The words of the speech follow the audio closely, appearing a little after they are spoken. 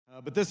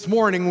But this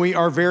morning, we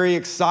are very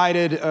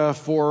excited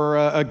for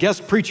a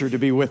guest preacher to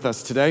be with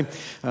us today.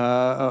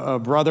 A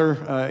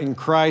brother in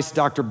Christ,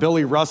 Dr.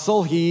 Billy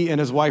Russell. He and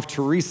his wife,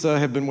 Teresa,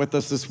 have been with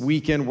us this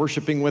weekend,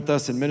 worshiping with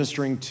us and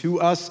ministering to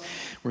us.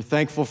 We're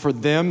thankful for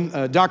them.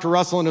 Dr.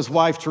 Russell and his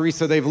wife,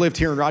 Teresa, they've lived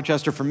here in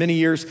Rochester for many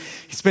years.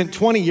 He spent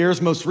 20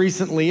 years, most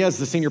recently, as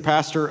the senior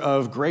pastor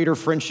of Greater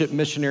Friendship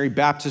Missionary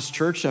Baptist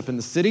Church up in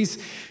the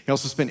cities. He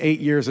also spent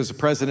 8 years as the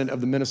president of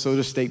the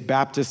Minnesota State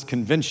Baptist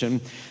Convention.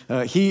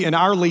 He and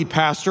our lead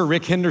pastor,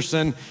 Rick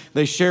Henderson,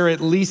 they share at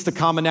least the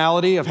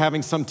commonality of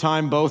having some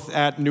time both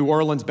at New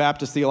Orleans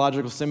Baptist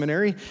Theological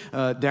Seminary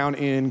down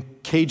in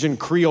Cajun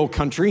Creole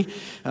country.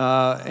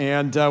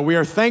 And we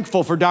are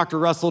thankful for Dr.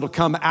 Russell to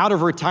come out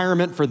of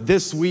retirement for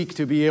this week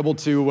to be able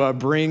to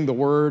bring the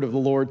word of the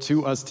Lord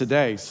to us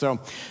today. So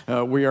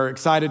we are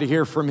excited to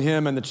hear from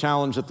him and the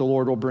challenge that the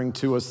Lord will bring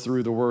to us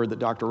through the word that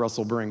Dr.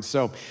 Russell brings.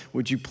 So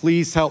would you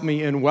please help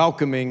me in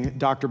welcoming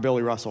Dr.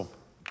 Billy Russell?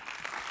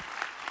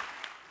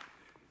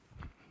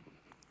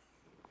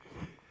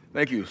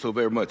 Thank you so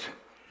very much,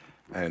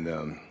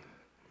 and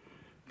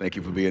thank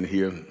you for being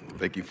here.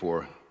 Thank you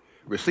for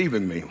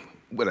receiving me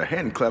with a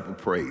hand clap of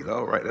praise.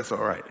 All right, that's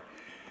all right.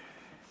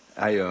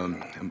 I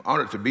am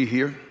honored to be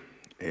here,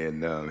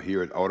 and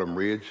here at Autumn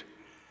Ridge.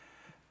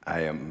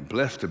 I am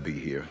blessed to be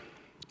here,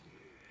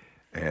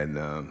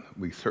 and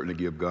we certainly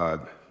give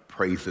God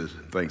praises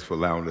and thanks for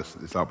allowing us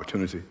this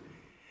opportunity.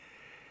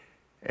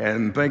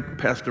 And thank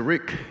Pastor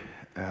Rick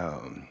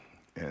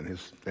and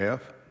his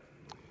staff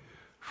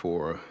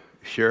for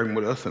sharing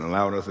with us and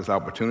allowing us this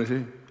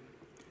opportunity.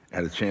 I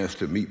had a chance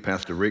to meet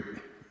Pastor Rick,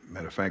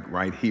 matter of fact,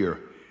 right here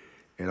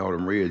in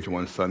Autumn Ridge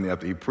one Sunday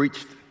after he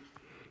preached.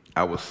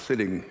 I was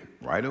sitting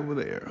right over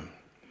there.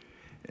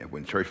 And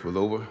when church was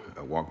over,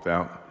 I walked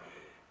out,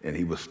 and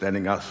he was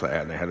standing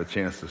outside, and I had a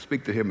chance to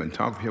speak to him and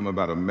talk to him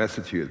about a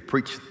message he had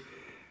preached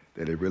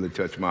that had really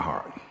touched my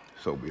heart.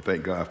 So we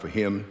thank God for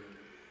him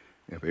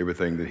and for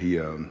everything that he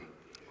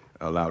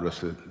allowed us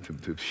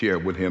to share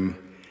with him.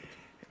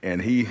 And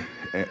he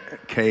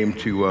came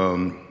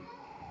to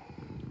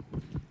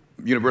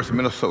University of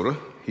Minnesota,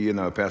 he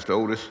and Pastor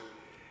Otis,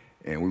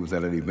 and we was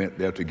at an event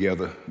there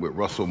together with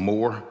Russell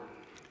Moore,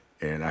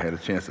 and I had a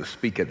chance to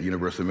speak at the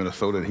University of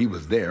Minnesota, and he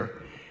was there,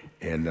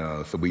 and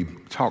so we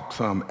talked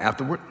some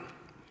afterward,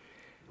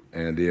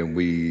 and then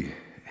we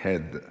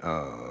had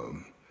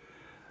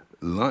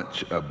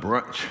lunch, a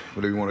brunch,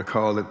 whatever you want to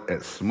call it,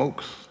 at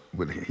Smokes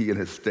with he and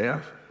his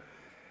staff,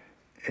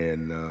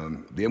 and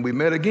then we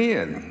met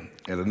again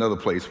at another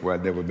place where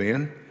I'd never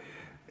been,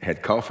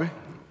 had coffee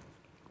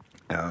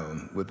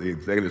with the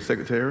executive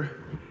secretary.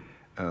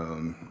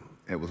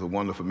 It was a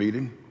wonderful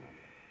meeting.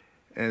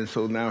 And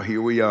so now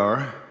here we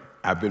are.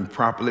 I've been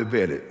properly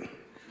vetted.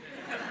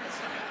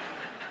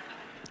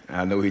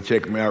 I know he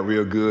checked me out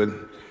real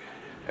good,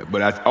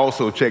 but I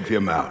also checked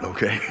him out,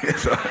 okay?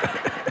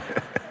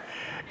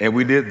 And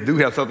we do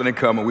have something in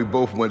common. We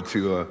both went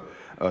to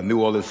New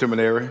Orleans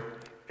Seminary,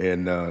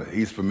 and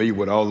he's familiar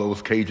with all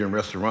those Cajun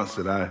restaurants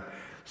that I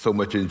so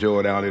much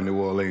enjoyed out in New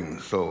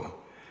Orleans. So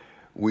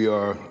we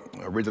are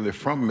originally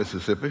from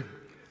Mississippi,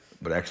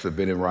 but actually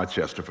been in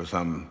Rochester for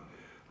some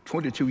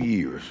 22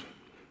 years.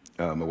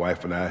 My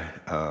wife and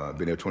I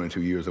been there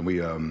 22 years, and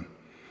we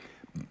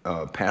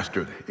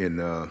pastored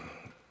in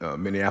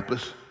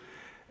Minneapolis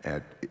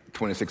at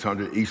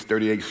 2600 East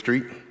 38th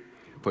Street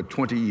for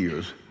 20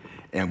 years,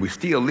 and we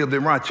still lived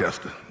in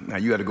Rochester. Now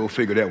you got to go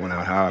figure that one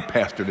out, how I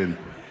pastored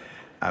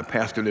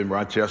in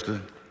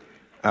Rochester.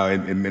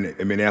 In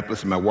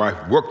Minneapolis, and my wife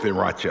worked in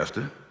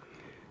Rochester.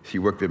 She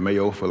worked at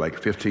Mayo for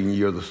like 15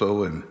 years or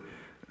so, and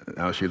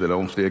now she's at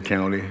Olmsted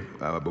County,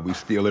 but we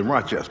still in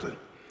Rochester.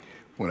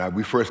 When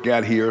we first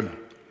got here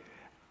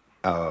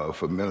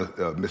from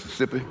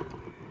Mississippi,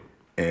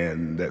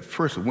 and that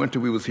first winter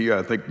we was here,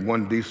 I think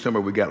one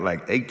December we got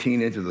like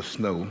 18 inches of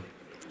snow,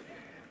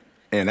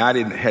 and I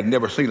had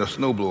never seen a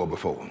snowblower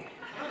before.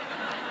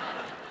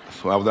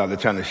 So I was out there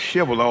trying to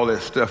shovel all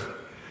that stuff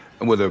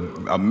with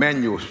a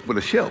manual, with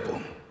a shovel.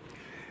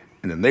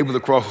 And the neighbors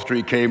across the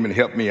street came and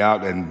helped me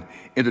out and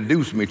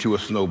introduced me to a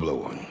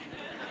snowblower.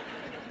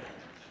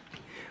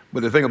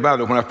 But the thing about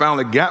it, when I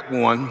finally got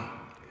one,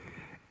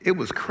 it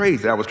was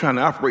crazy. I was trying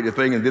to operate the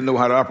thing and didn't know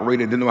how to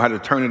operate it, didn't know how to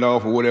turn it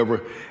off or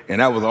whatever,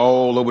 and I was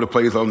all over the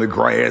place on the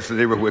grass and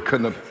everywhere,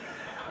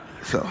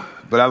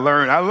 but I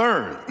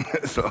learned.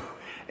 So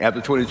after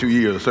 22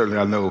 years, certainly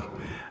I know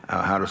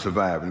how to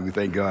survive, and we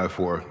thank God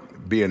for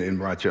being in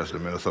Rochester,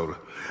 Minnesota.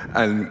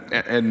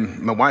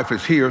 And my wife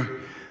is here,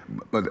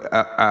 but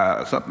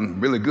something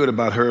really good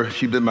about her,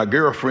 she's been my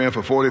girlfriend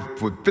for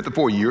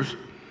 54 years.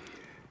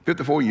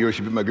 54 years,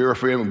 she's been my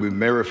girlfriend, and we've been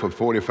married for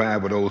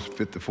 45 of those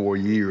 54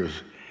 years.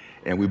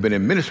 And we've been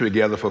in ministry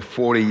together for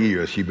 40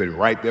 years. She's been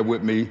right there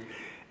with me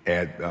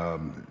at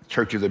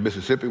churches in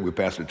Mississippi. We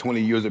pastored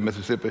 20 years in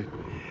Mississippi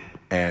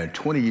and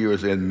 20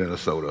 years in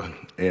Minnesota.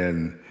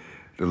 And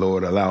the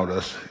Lord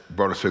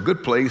brought us to a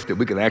good place that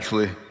we could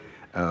actually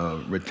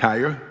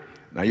retire.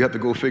 Now you have to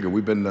go figure,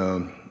 we've been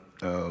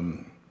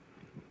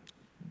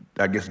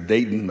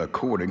dating or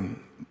courting,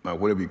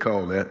 whatever you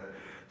call that,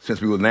 since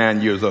we were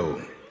 9 years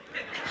old.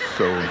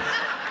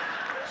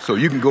 So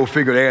you can go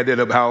figure add that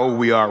up how old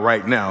we are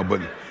right now.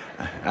 But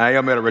I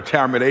am at a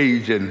retirement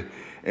age, and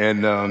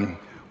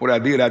what I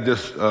did, I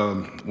just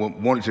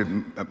wanted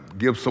to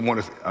give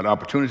someone an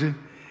opportunity.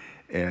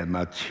 And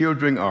my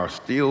children are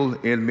still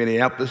in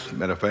Minneapolis.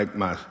 Matter of fact,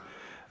 my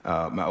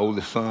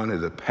oldest son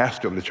is a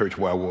pastor of the church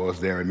where I was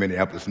there in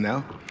Minneapolis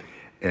now.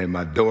 And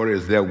my daughter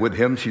is there with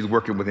him. She's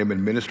working with him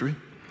in ministry.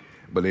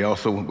 But they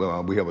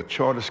also, we have a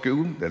charter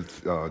school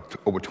that's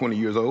over 20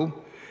 years old.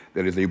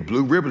 That is a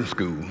Blue Ribbon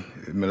School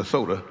in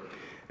Minnesota.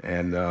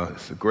 And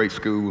it's a great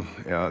school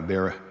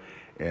there.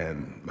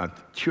 And my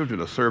children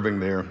are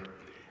serving there.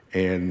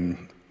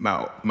 And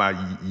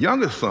my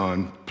youngest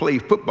son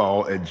played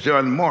football at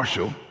John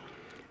Marshall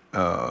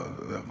a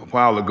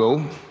while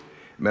ago.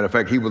 Matter of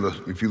fact,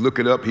 if you look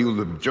it up, he was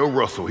a Joe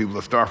Russell. He was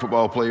a star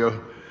football player.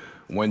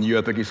 One year,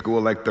 I think he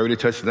scored like 30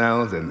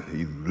 touchdowns, and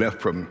he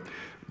left from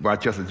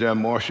Rochester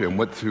John Marshall and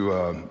went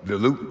to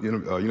Duluth,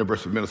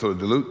 University of Minnesota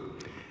Duluth,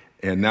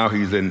 and now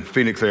he's in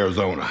Phoenix,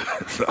 Arizona.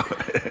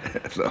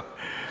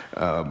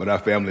 But our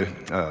family,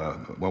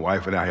 my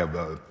wife and I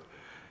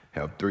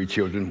have 3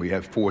 children. We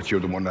have 4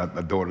 children. One of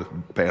my daughters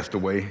passed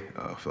away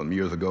some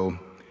years ago,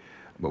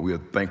 but we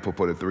are thankful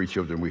for the 3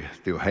 children we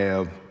still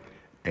have,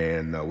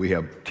 and we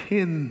have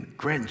 10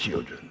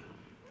 grandchildren.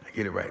 I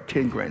get it right,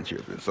 10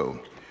 grandchildren. So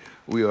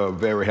we are a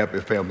very happy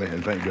family,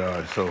 and thank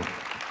God. So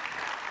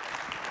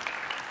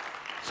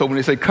when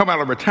they say come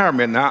out of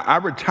retirement, now I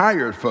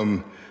retired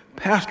from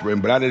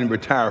pastoring, but I didn't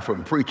retire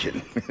from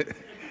preaching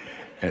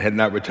and had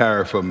not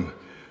retired from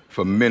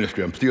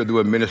ministry. I'm still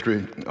doing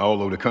ministry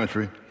all over the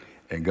country,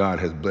 and God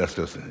has blessed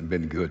us and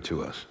been good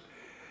to us.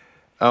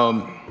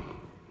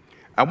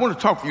 I want to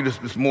talk to you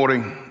this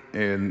morning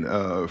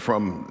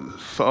from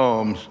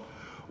Psalms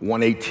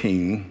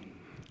 118,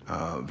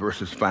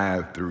 verses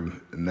 5 through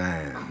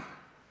 9.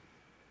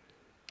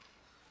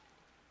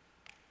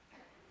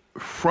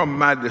 From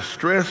my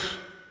distress,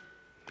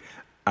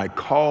 I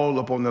called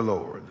upon the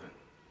Lord.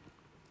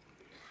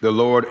 The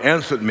Lord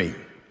answered me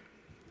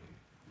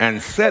and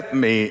set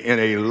me in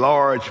a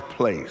large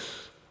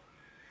place.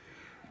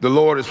 The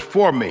Lord is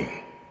for me.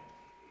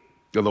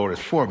 The Lord is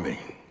for me.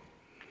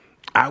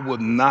 I will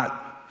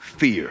not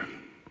fear.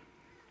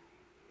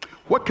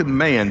 What can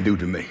man do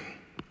to me?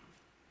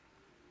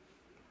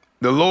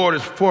 The Lord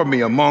is for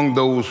me among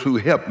those who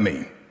help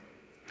me.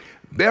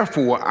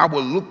 Therefore, I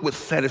will look with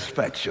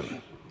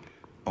satisfaction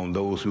on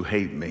those who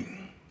hate me.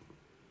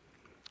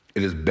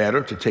 It is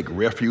better to take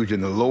refuge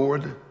in the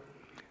Lord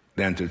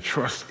than to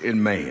trust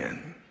in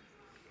man.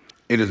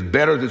 It is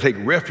better to take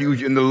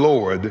refuge in the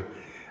Lord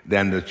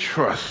than to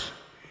trust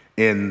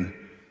in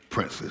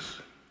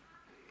princes.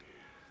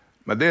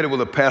 My daddy was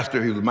a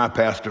pastor. He was my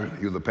pastor.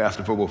 He was a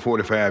pastor for over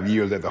 45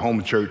 years at the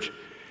home church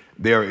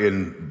there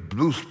in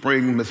Blue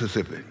Spring,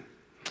 Mississippi.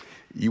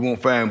 You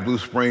won't find Blue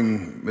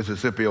Spring,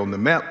 Mississippi on the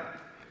map,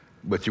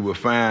 but you will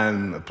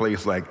find a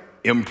place like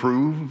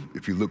Improve,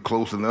 if you look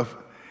close enough.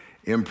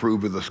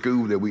 Improve is a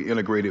school that we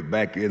integrated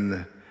back in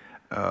the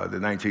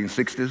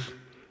 1960s.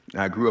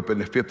 I grew up in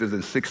the 50s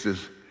and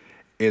 60s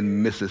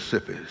in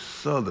Mississippi,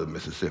 southern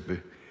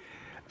Mississippi.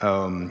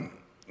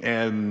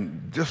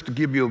 And just to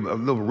give you a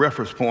little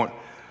reference point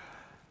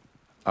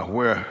of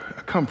where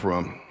I come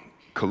from,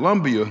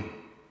 Columbia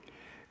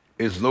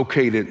is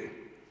located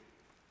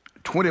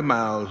 20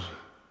 miles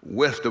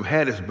west of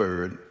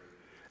Hattiesburg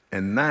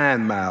and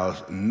 9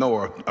 miles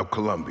north of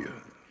Columbia.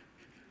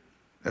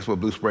 That's where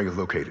Blue Spring is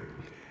located.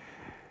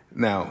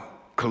 Now,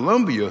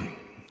 Columbia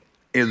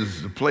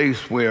is the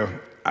place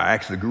where I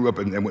actually grew up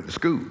and went to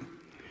school.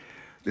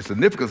 The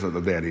significance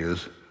of that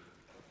is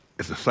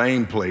it's the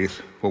same place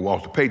where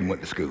Walter Payton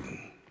went to school.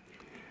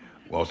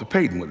 Walter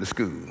Payton went to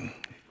school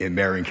in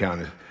Marion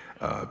County,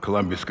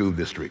 Columbia School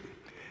District.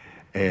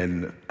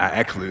 And I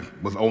actually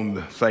was on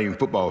the same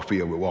football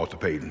field with Walter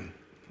Payton.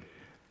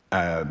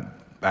 I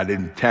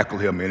didn't tackle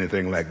him or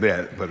anything like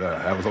that, but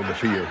I was on the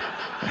field.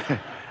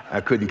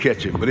 I couldn't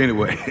catch him, but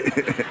anyway.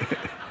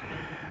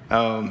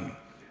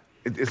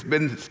 It's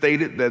been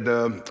stated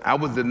that I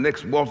was the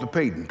next Walter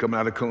Payton coming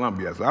out of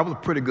Columbia. So I was a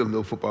pretty good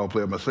little football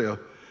player myself,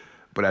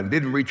 but I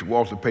didn't reach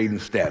Walter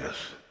Payton's status.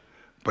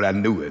 But I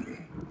knew it,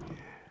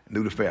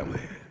 knew the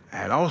family.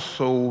 And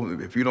also,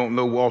 if you don't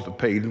know Walter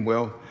Payton,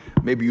 well,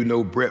 maybe you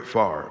know Brett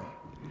Favre.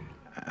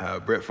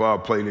 Brett Favre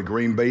played at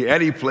Green Bay,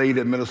 and he played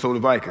at Minnesota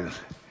Vikings.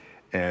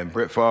 And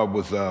Brett Favre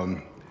was,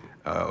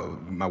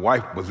 my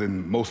wife was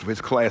in most of his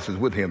classes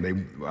with him. We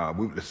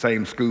went to the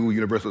same school,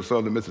 University of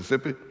Southern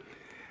Mississippi.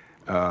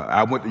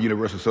 I went to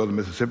University of Southern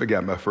Mississippi,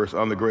 got my first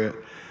undergrad,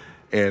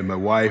 and my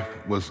wife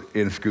was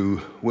in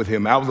school with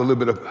him. I was a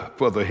little bit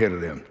further ahead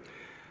of them.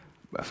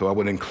 So I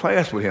went in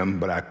class with him,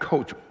 but I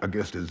coached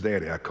against his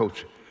daddy. I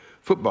coached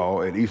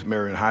football at East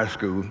Marion High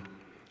School,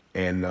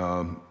 and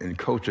in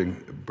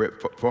coaching, Brett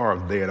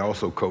Favre's dad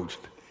also coached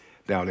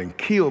down in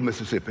Kiel,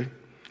 Mississippi,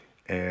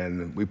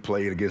 and we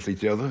played against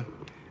each other.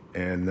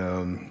 And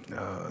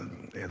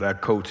as I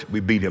coached, we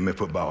beat him in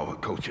football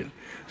coaching.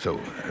 So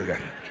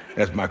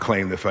that's my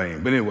claim to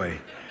fame. But anyway,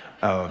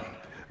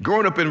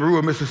 Growing up in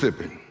rural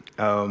Mississippi,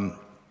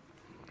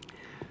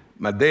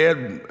 my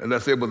dad, as I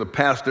said, was a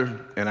pastor,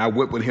 and I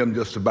went with him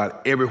just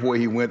about everywhere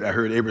he went. I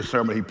heard every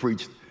sermon he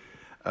preached.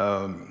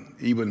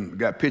 Even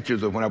got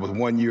pictures of when I was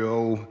 1 year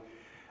old.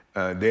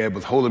 Dad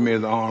was holding me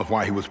in his arms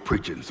while he was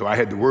preaching, so I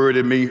had the word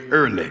in me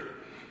early.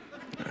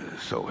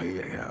 So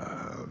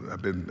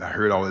I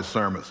heard all his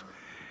sermons.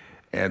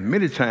 And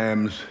many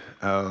times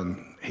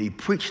he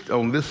preached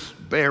on this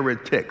very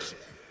text.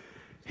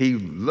 He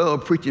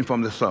loved preaching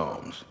from the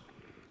Psalms.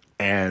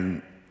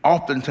 And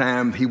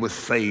oftentimes he would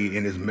say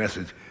in his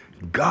message,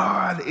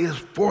 God is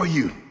for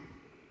you.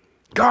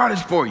 God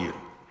is for you.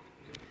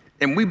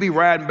 And we'd be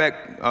riding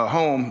back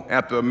home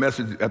after a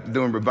message, after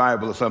doing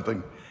revival or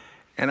something.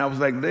 And I was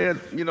like,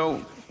 Dad, you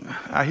know,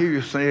 I hear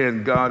you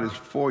saying God is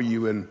for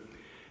you and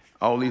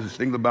all these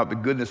things about the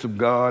goodness of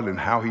God and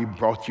how he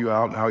brought you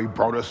out and how he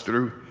brought us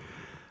through.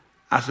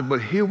 I said,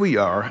 but here we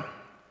are.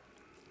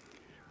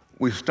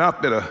 We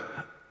stopped at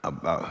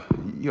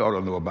you ought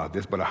to know about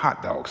this, but a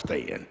hot dog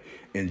stand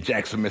in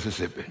Jackson,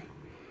 Mississippi,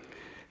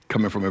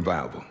 coming from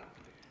revival.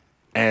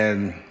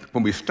 And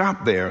when we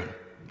stopped there,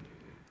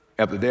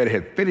 after Dad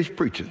had finished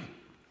preaching,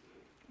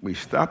 we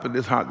stopped at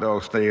this hot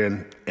dog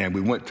stand and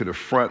we went to the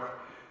front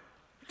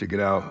to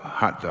get our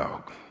hot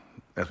dog.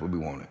 That's what we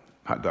wanted,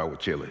 hot dog with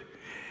chili.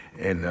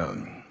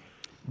 And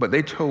but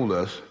they told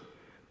us,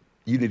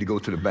 you need to go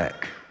to the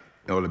back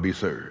in order to be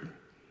served.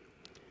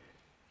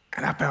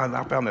 And I found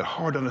that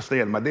hard to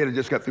understand. My dad had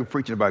just got through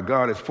preaching about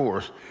God is for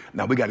us.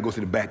 Now we got to go to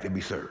the back to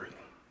be served.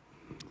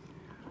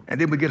 And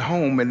then we get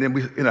home, and then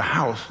we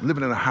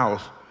living in a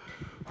house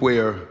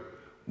where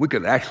we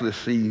could actually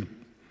see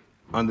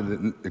under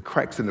the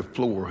cracks in the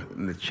floor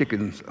and the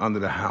chickens under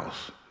the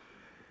house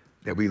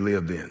that we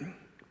lived in.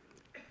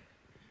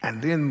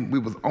 And then we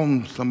was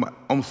on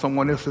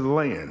someone else's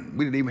land.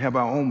 We didn't even have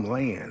our own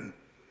land.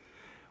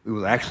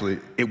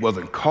 It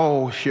wasn't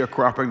called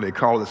sharecropping. They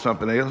called it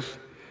something else.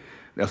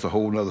 That's a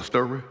whole nother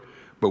story.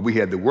 But we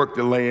had to work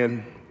the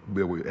land,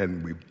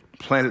 and we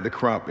planted the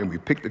crop, and we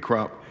picked the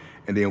crop,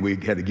 and then we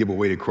had to give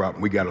away the crop,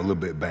 and we got a little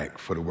bit back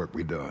for the work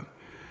we done.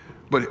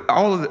 But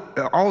all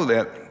of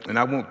that, and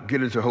I won't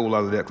get into a whole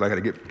lot of that because I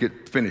got to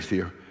get finished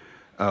here.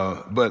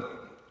 But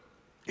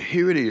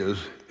here it is.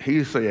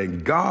 He's saying,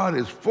 God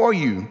is for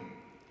you,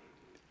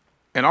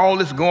 and all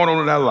this going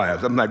on in our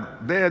lives. I'm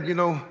like, Dad, you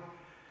know,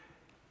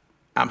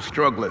 I'm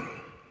struggling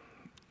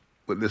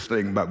with this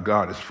thing about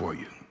God is for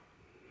you.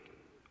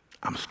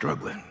 I'm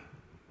struggling.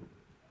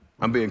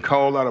 I'm being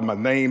called out of my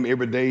name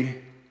every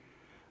day.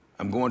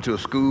 I'm going to a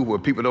school where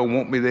people don't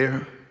want me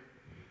there.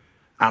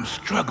 I'm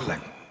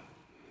struggling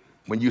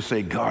when you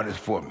say God is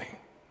for me.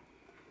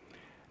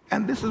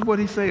 And this is what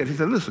he said. He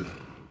said, listen,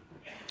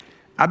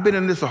 I've been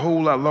in this a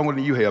whole lot longer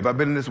than you have. I've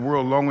been in this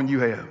world longer than you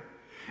have.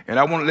 And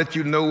I want to let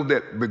you know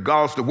that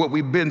regardless of what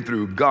we've been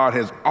through, God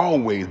has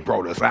always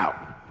brought us out.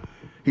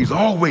 He's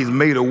always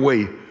made a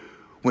way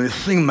when it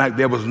seemed like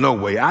there was no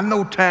way. I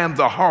know times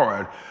are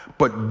hard,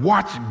 but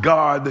watch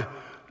God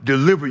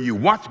deliver you.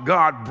 Watch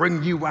God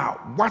bring you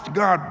out. Watch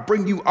God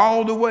bring you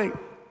all the way.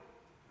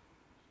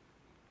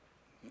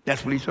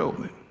 That's what he told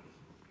me.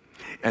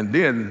 And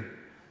then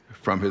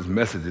from his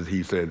messages,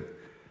 he said,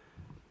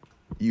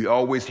 you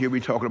always hear me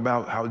talking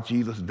about how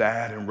Jesus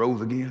died and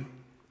rose again.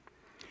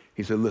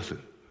 He said,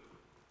 listen,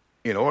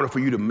 in order for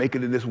you to make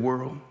it in this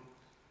world,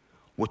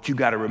 what you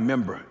got to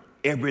remember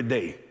every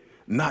day,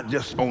 not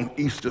just on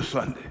Easter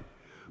Sunday,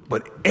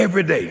 but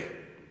every day,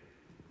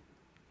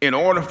 in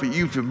order for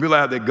you to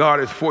realize that God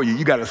is for you,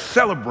 you got to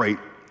celebrate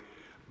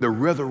the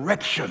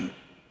resurrection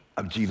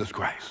of Jesus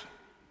Christ.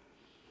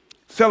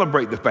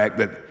 Celebrate the fact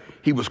that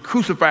he was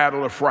crucified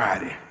on a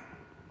Friday,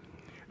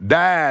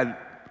 died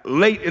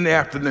late in the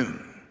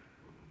afternoon.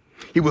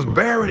 He was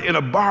buried in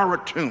a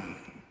borrowed tomb.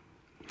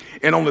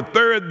 And on the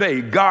third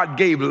day, God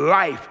gave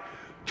life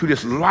to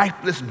this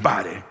lifeless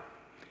body,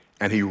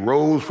 and he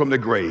rose from the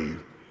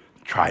grave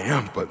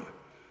triumphant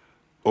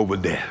over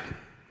death.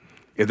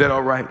 Is that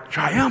all right?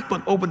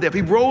 Triumphant over death.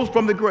 He rose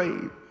from the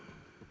grave.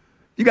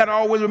 You got to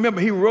always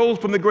remember, he rose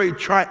from the grave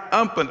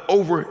triumphant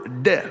over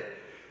death.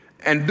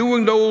 And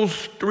during those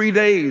 3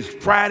 days,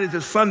 Friday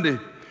to Sunday,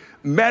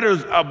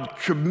 matters of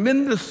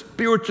tremendous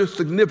spiritual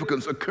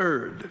significance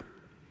occurred.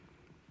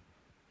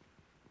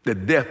 The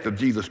death of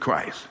Jesus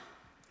Christ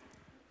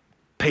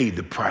paid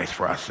the price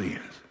for our sins.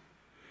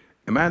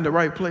 Am I in the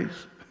right place?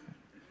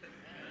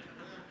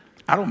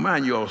 I don't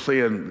mind you all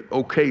saying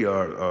okay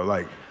or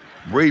like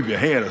wave your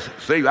hand or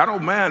say, I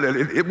don't mind that.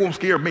 It won't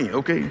scare me,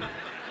 okay?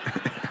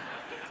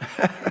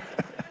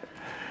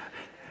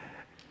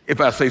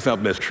 If I say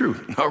something that's true,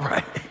 all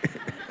right.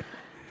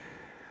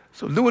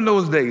 So during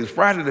those days,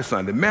 Friday to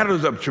Sunday,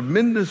 matters of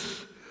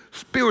tremendous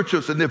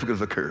spiritual significance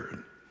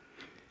occurred.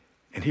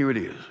 And here it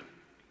is.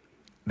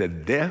 The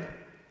death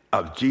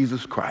of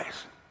Jesus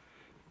Christ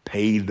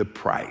paid the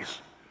price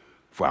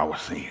for our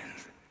sins.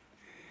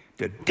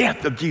 The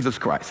death of Jesus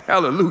Christ,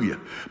 hallelujah,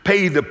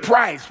 paid the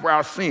price for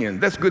our sins.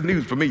 That's good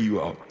news for me,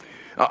 you all.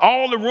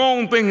 All the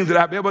wrong things that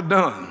I've ever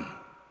done,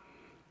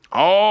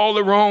 all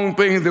the wrong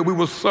things that we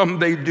will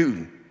someday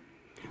do,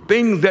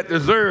 things that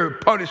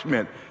deserve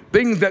punishment,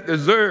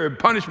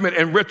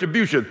 and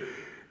retribution.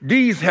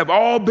 These have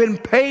all been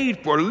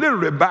paid for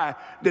literally by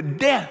the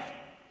death,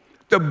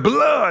 the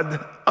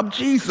blood of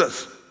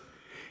Jesus.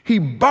 He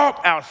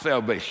bought our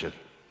salvation.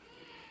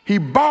 He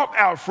bought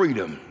our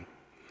freedom.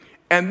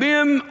 And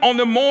then on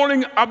the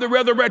morning of the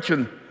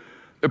resurrection,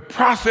 the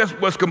process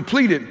was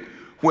completed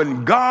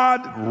when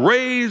God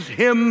raised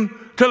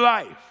him to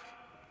life,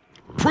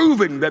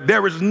 proving that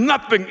there is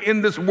nothing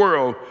in this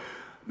world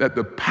that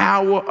the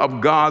power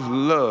of God's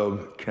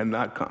love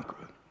cannot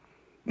conquer.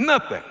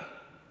 Nothing.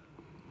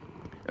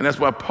 And that's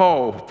why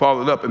Paul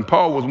followed up. And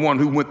Paul was one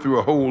who went through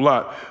a whole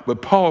lot.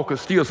 But Paul could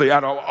still say,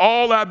 out of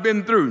all I've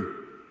been through,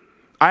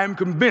 I am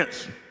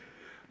convinced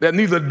that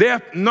neither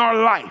death nor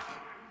life,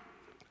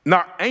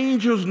 nor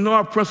angels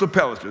nor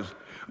principalities,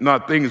 nor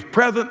things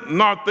present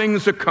nor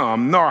things to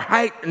come, nor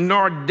height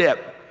nor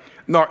depth,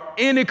 nor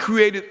any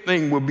created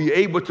thing will be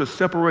able to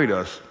separate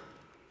us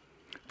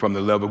from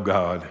the love of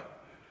God,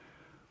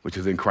 which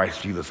is in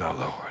Christ Jesus our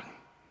Lord.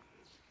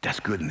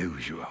 That's good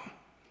news, you all.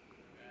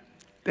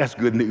 That's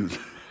good news.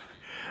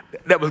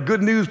 That was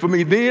good news for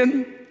me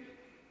then.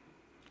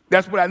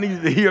 That's what I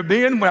needed to hear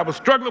then when I was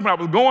struggling, when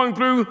I was going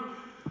through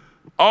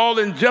all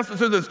the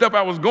injustices and stuff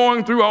I was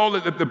going through, all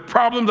the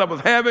problems I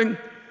was having.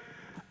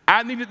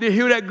 I needed to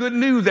hear that good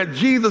news that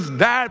Jesus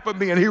died for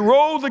me and he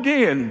rose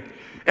again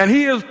and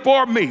he is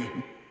for me.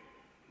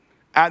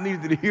 I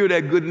needed to hear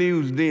that good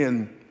news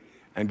then.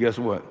 And guess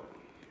what?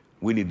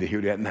 We need to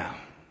hear that now.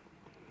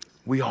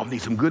 We all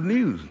need some good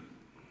news.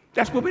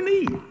 That's what we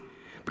need.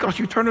 Because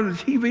you turn on the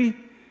TV,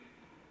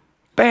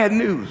 bad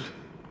news.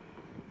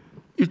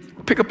 You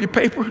pick up your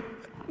paper,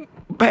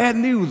 bad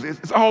news.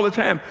 It's all the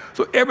time.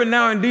 So every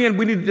now and then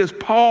we need to just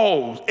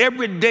pause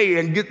every day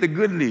and get the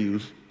good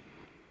news.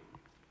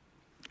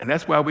 And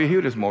that's why we're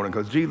here this morning,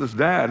 because Jesus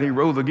died, he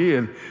rose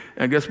again,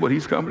 and guess what?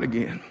 He's coming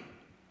again.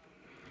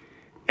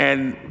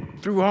 And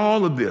through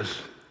all of this,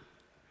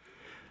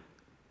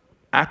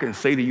 I can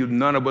say to you,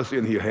 none of us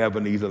in here have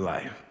an easy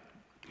life.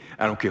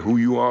 I don't care who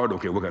you are, I don't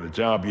care what kind of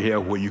job you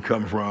have, where you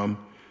come from.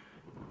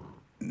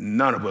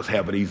 None of us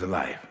have an easy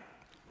life.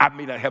 I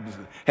may not have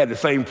had the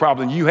same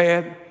problem you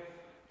had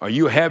or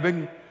you're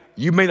having.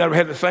 You may not have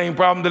had the same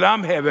problem that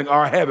I'm having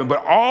or having,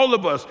 but all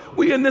of us,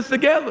 we're in this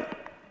together.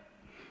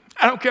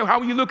 I don't care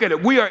how you look at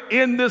it. We are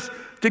in this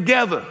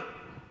together.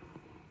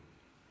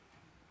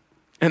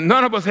 And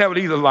none of us have an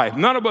easy life.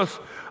 None of us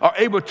are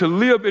able to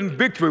live in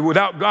victory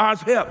without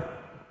God's help.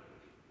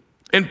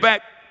 In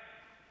fact,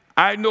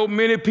 I know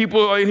many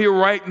people are in here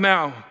right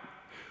now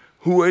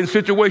who are in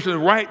situations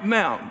right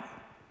now.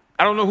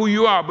 I don't know who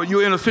you are, but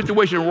you're in a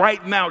situation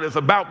right now that's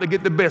about to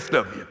get the best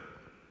of you.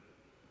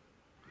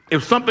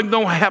 If something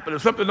don't happen,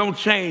 if something don't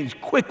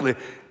change quickly,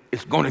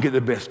 it's going to get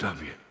the best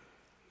of you.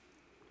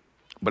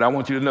 But I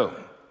want you to know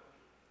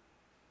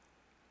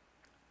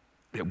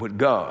that with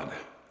God,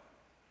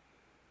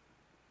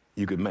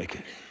 you can make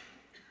it.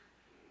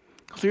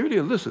 So here it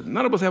is. Listen,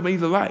 none of us have an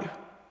easy life.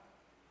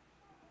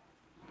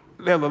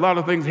 There's a lot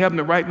of things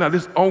happening right now.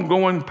 This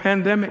ongoing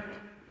pandemic.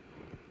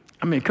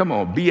 I mean, come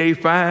on,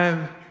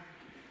 BA5.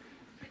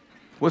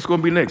 What's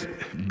going to be next?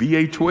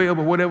 BA12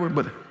 or whatever?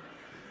 But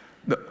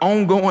the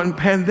ongoing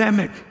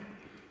pandemic.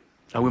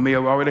 We may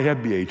have already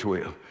had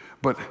BA12.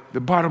 But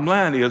the bottom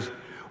line is,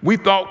 we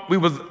thought we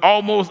was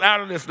almost out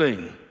of this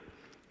thing.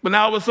 But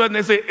now all of a sudden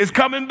they say, it's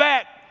coming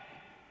back.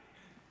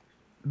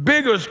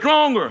 Bigger,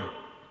 stronger.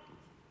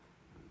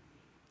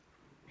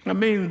 I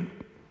mean,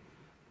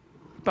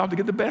 about to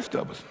get the best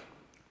of us.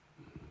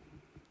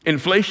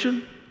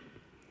 Inflation.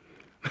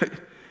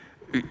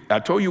 I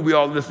told you we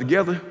all in this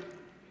together.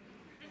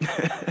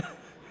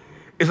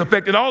 It's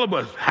affected all of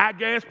us. High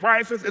gas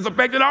prices, it's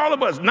affected all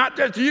of us. Not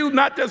just you,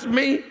 not just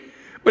me,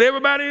 but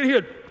everybody in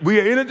here. We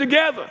are in it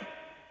together.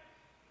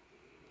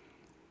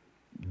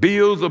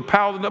 Bills are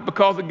piling up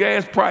because of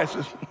gas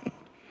prices.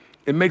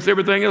 It makes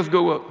everything else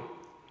go up.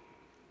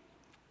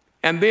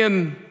 And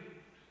then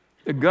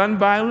the gun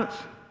violence.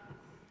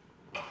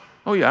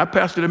 Oh yeah, I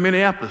pastored in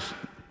Minneapolis.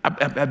 I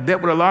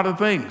dealt with a lot of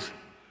things.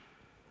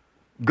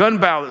 Gun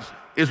violence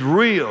is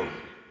real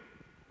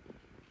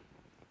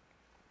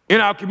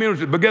in our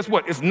community. But guess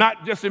what? It's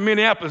not just in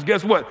Minneapolis.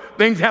 Guess what?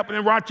 Things happen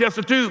in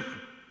Rochester too.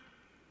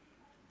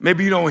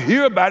 Maybe you don't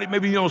hear about it,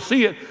 maybe you don't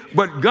see it,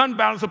 but gun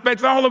violence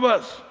affects all of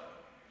us.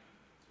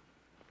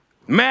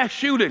 Mass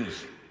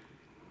shootings.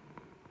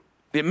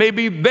 It may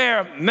be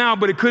there now,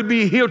 but it could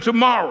be here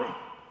tomorrow.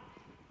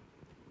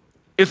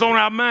 It's on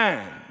our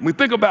mind. We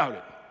think about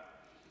it.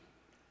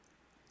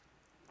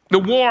 The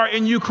war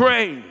in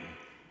Ukraine,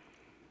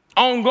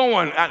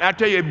 ongoing. I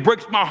tell you, it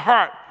breaks my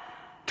heart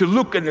to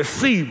look and to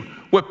see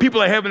what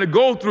people are having to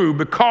go through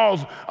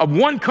because of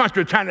one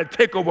country trying to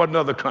take over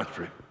another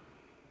country.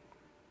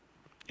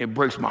 It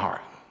breaks my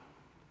heart.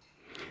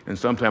 And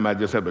sometimes I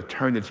just have to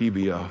turn the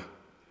TV off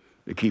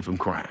to keep from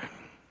crying.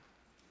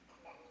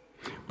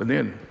 But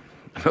then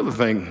another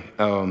thing,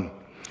 I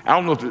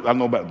don't know if I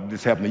know about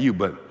this happened to you,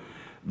 but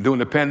during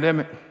the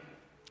pandemic,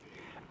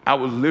 I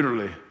was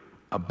literally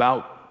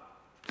about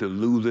to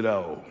lose it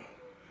all.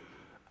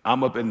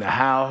 I'm up in the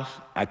house.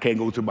 I can't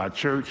go to my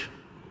church.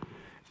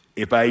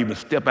 If I even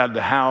step out of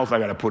the house, I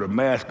got to put a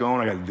mask on.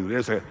 I got to do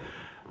this.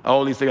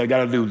 All these things I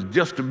got to do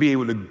just to be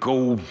able to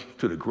go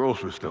to the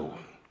grocery store.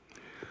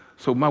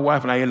 So my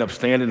wife and I end up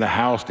staying in the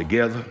house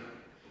together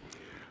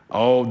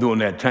all during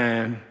that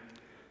time.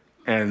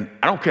 And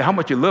I don't care how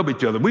much you love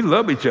each other. We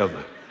love each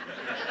other.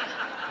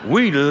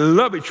 We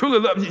love it, truly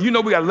love. You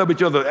know we got to love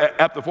each other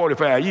after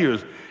 45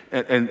 years.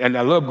 And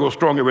our love grows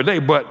strong every day.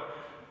 But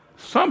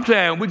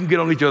sometimes we can get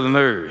on each other's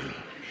nerves.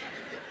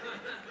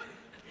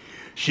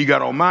 She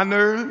got on my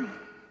nerve.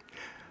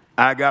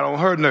 I got on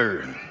her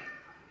nerve.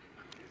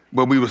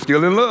 But we were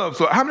still in love.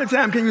 So how many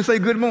times can you say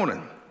good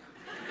morning?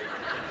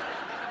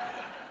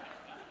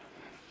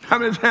 How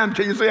many times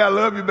can you say I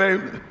love you,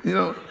 baby? You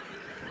know?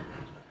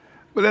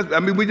 But it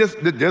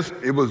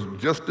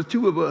was just the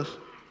two of us.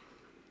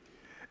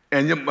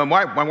 And my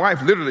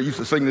wife literally used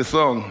to sing this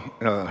song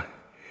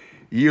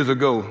years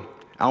ago.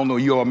 I don't know,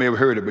 you all may have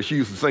heard it, but she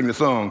used to sing the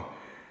song,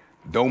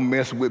 "Don't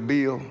mess with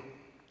Bill,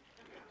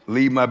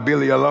 leave my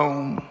Billy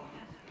alone."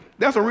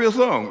 That's a real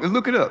song.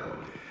 Look it up.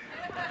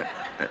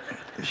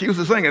 She used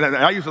to sing it.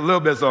 I used to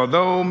love that song,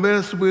 "Don't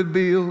mess with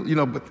Bill," you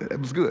know, but it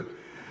was good.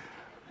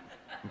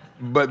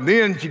 But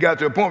then she got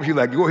to a point where she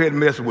was like, "Go ahead and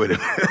mess with him."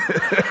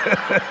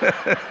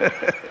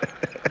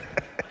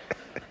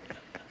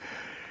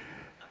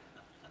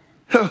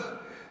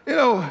 You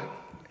know,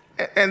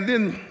 and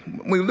then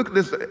when you look at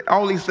this,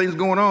 all these things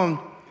going on,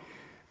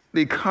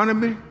 the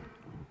economy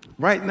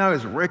right now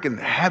is wreaking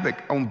havoc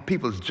on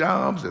people's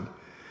jobs. And,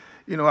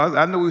 you know,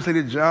 I know we say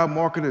the job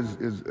market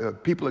is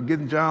people are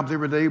getting jobs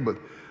every day,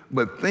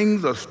 but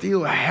things are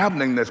still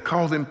happening that's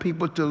causing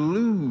people to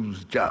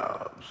lose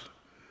jobs.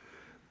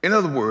 In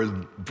other words,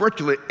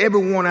 virtually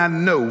everyone I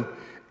know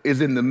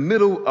is in the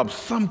middle of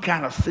some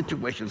kind of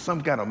situation,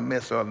 some kind of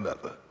mess or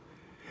another.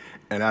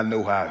 And I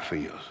know how it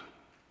feels.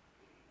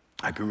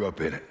 I grew up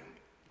in it.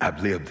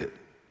 I've lived it.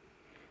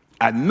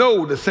 I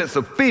know the sense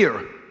of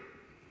fear.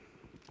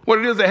 What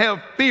it is to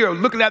have fear,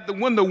 looking out the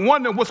window,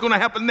 wondering what's going to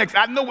happen next.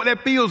 I know what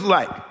that feels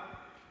like.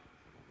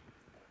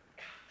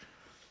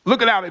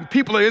 Looking out and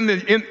people are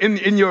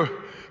in your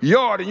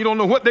yard and you don't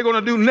know what they're going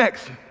to do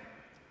next.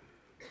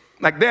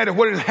 Like, Daddy,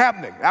 what is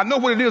happening? I know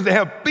what it is to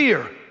have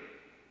fear.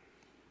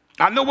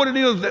 I know what it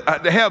is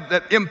to have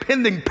that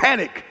impending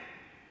panic.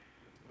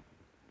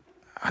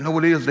 I know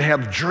what it is to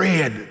have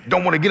dread.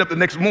 Don't want to get up the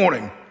next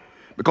morning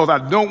because I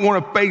don't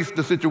want to face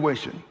the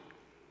situation.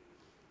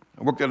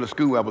 I worked at a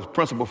school. I was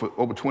principal for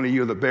over 20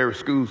 years at various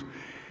schools.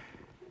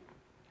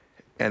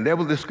 And that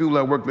was the school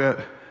I worked at.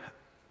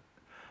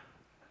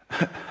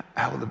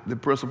 I was the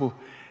principal.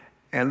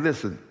 And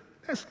listen,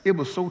 it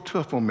was so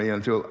tough on me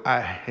until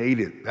I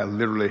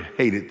literally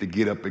hated to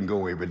get up and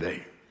go every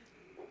day.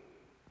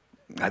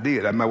 I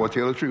did. I might well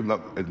tell the truth.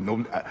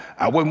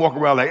 I wasn't walking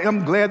around like,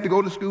 I'm glad to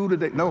go to school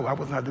today. No, I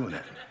was not doing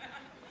that.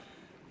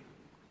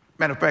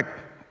 Matter of fact,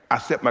 I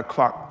set my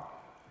clock,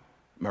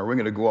 my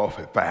ringer to go off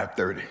at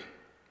 5:30.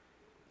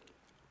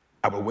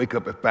 I would wake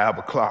up at 5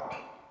 o'clock,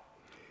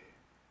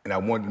 and I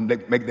wanted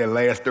to make that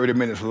last 30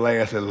 minutes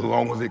last as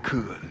long as it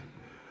could.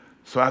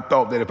 So I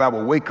thought that if I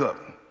would wake up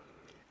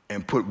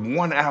and put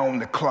 1 hour on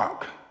the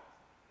clock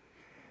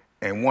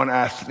and 1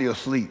 hour still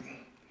asleep,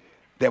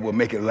 that would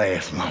make it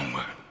last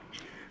longer.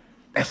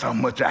 That's how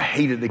much I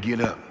hated to get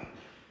up.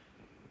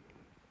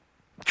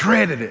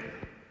 Dreaded it.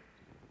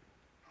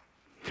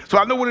 So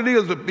I know what it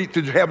is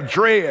to have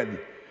dread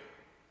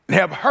and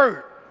have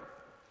hurt.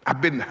 I've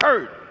been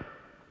hurt.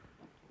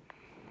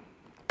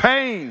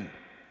 Pain.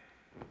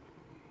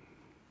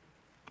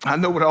 I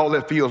know what all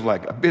that feels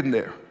like. I've been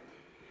there.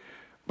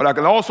 But I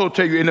can also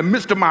tell you, in the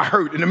midst of my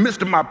hurt, in the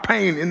midst of my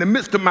pain, in the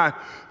midst of my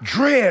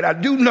dread, I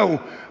do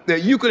know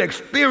that you could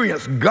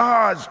experience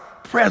God's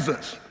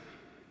presence.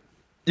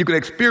 You can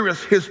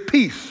experience his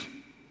peace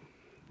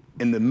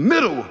in the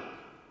middle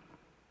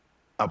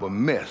of a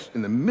mess,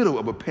 in the middle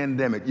of a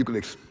pandemic. You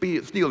can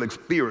still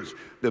experience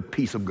the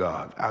peace of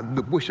God. I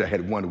wish I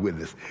had one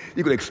witness.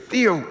 You can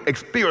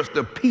experience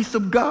the peace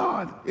of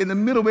God in the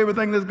middle of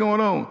everything that's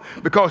going on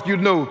because you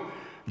know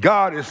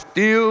God is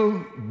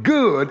still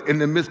good in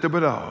the midst of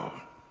it all.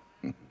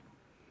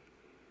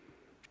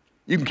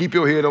 You can keep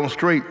your head on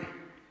straight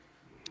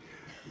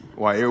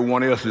while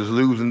everyone else is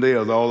losing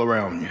theirs all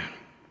around you.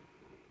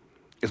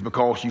 It's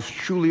because you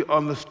truly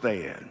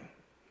understand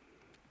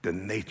the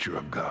nature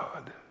of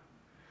God,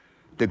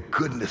 the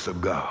goodness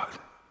of God,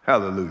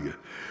 hallelujah,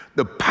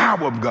 the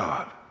power of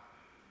God.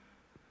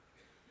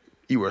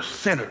 You are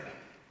centered.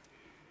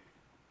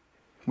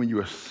 When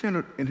you are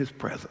centered in his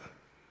presence,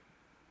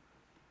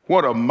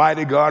 what a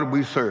mighty God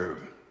we serve.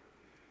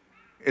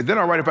 Is that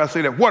all right if I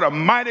say that? What a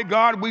mighty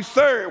God we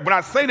serve. When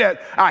I say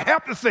that, I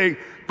have to say,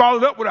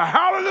 followed up with a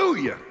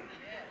hallelujah.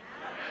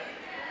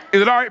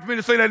 Is it all right for me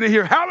to say that in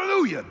here?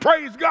 Hallelujah.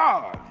 Praise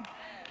God.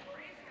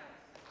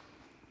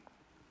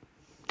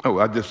 Oh,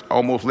 I just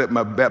almost let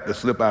my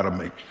Baptist slip out of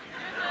me.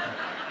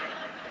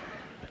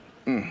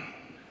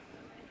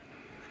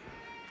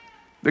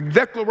 The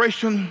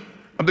declaration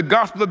of the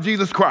gospel of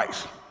Jesus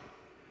Christ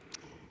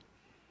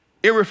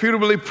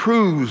irrefutably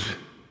proves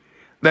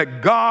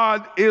that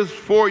God is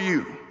for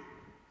you.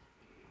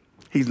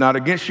 He's not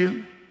against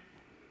you.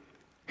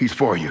 He's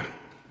for you.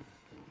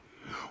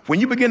 When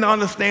you begin to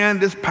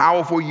understand this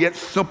powerful yet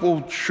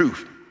simple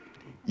truth,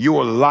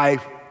 your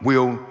life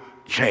will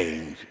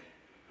change.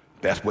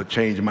 That's what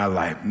changed my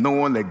life.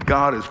 Knowing that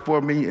God is for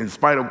me in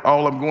spite of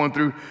all I'm going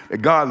through,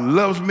 that God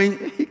loves me,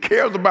 He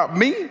cares about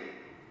me.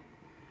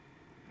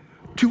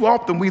 Too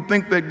often we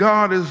think that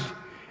God is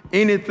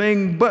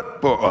anything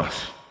but for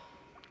us.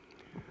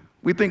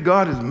 We think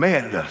God is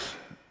mad at us.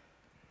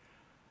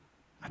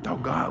 I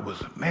thought God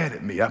was mad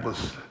at me. I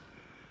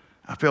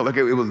felt like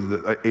it was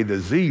a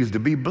disease to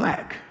be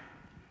black.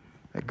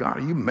 Like, God,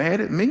 are you mad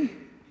at me?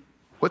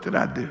 What did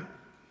I do?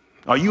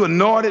 Are you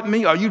annoyed at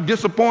me? Are you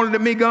disappointed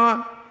at me,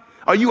 God?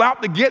 Are you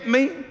out to get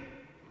me?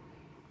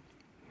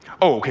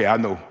 Oh, okay, I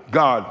know.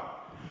 God,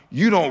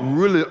 you don't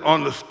really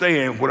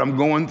understand what I'm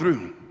going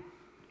through.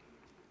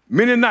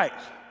 Many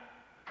nights,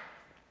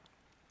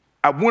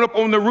 I went up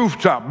on the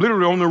rooftop,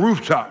 literally on the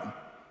rooftop,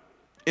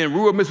 in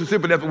rural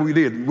Mississippi. That's what we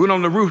did. Went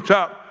on the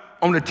rooftop,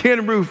 on the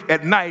tin roof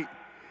at night,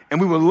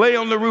 and we would lay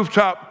on the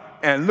rooftop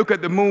and look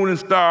at the moon and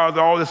stars,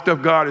 all the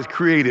stuff God has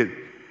created.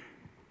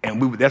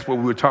 And that's what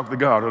we would talk to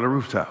God on the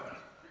rooftop.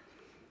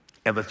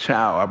 As a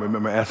child, I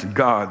remember asking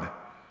God,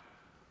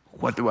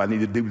 what do I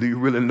need to do? Do you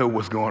really know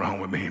what's going on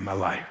with me in my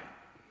life?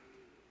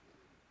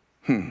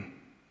 Thinking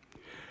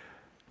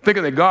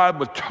that God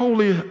was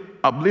totally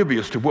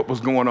oblivious to what was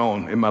going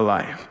on in my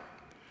life.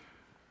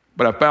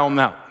 But I found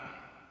out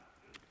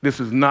this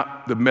is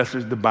not the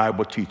message the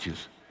Bible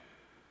teaches.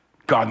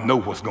 God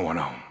knows what's going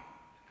on.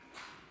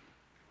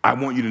 I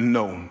want you to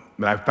know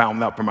that I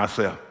found out for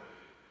myself,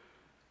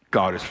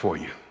 God is for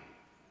you.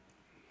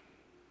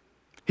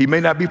 He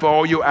may not be for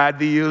all your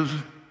ideas.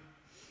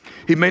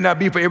 He may not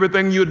be for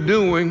everything you're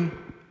doing,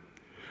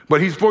 but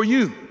He's for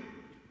you.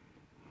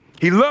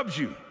 He loves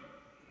you.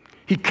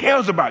 He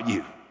cares about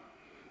you.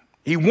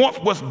 He wants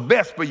what's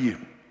best for you.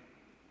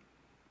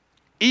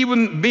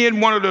 Even being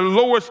one of the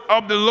lowest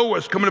of the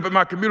lowest coming up in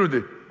my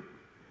community,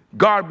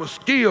 God was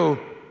still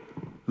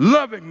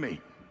loving me.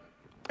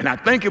 And I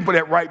thank Him for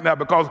that right now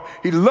because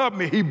He loved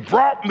me. He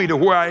brought me to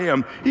where I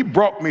am. He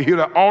brought me here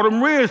to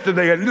Autumn Ridge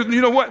today. And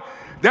you know what?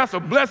 That's a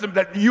blessing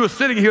that you're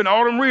sitting here in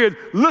Autumn Ridge.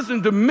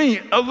 Listen to me,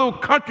 a little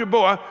country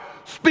boy,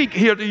 speak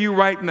here to you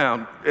right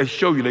now and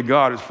show you that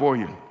God is for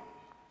you.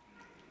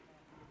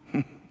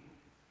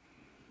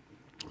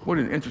 What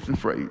an interesting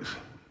phrase.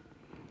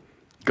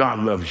 God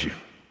loves you.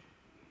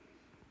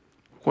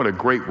 What a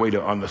great way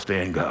to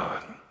understand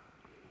God.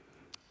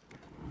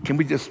 Can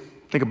we just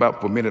think about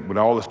for a minute with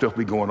all the stuff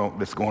that's going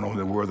on in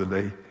the world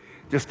today?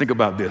 Just think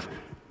about this.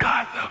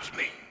 God loves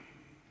me.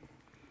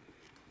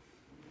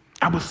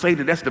 I would say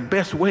that that's the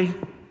best way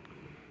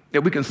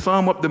that we can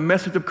sum up the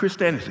message of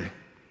Christianity.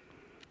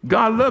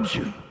 God loves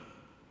you.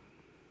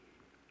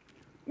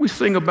 We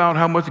sing about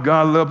how much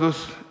God loves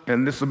us,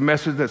 and this is a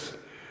message that's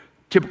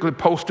typically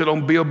posted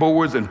on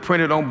billboards and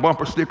printed on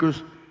bumper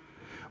stickers.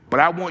 But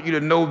I want you to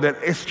know that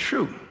it's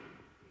true.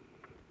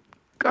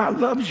 God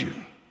loves you.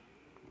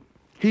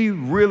 He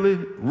really,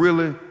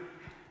 really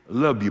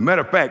loves you.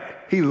 Matter of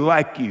fact, He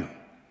likes you.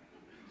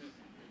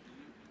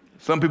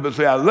 Some people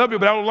say, I love you,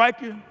 but I don't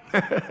like you.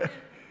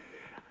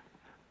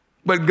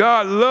 But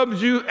God loves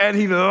you and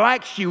He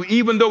likes you,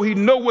 even though He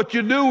knows what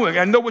you're doing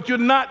and know what you're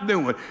not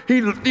doing.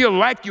 He still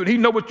likes you and He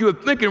knows what you're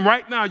thinking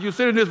right now. As you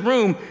sit in this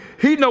room,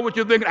 He knows what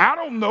you're thinking. I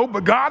don't know,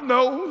 but God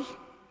knows.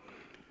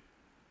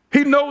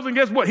 He knows, and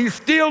guess what? He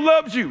still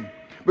loves you.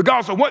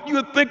 Because of what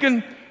you're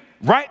thinking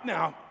right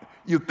now,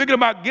 you're thinking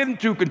about getting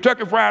to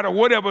Kentucky Fried or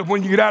whatever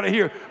when you get out of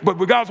here. But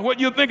regardless of what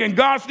you're thinking,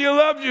 God still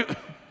loves you.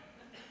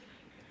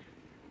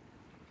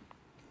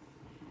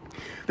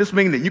 This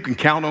means that you can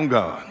count on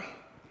God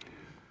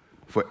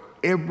for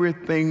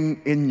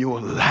everything in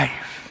your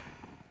life.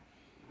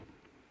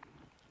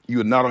 You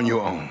are not on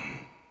your own.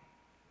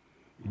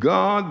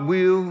 God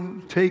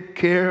will take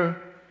care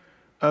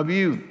of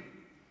you.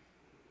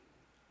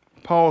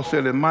 Paul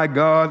said that my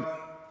God,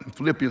 in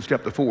Philippians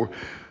chapter 4,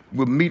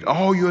 will meet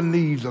all your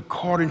needs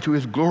according to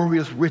His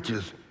glorious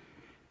riches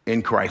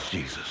in Christ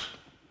Jesus.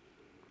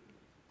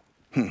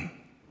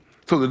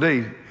 So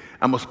today,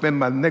 I'm going to spend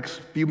my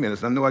next few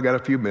minutes. I know I got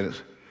a few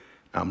minutes.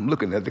 I'm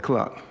looking at the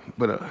clock.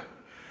 But I'm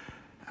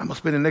going to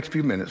spend the next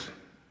few minutes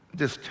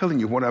just telling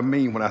you what I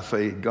mean when I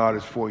say God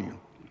is for you.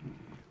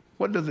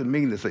 What does it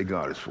mean to say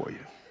God is for you?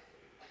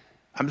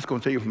 I'm just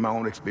going to tell you from my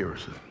own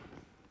experiences.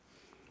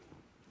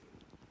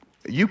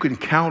 You can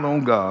count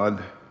on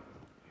God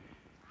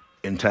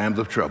in times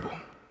of trouble.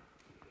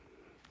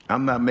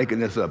 I'm not making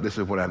this up. This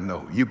is what I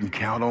know. You can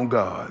count on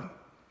God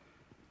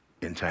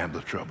in times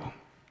of trouble.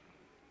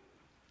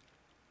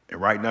 And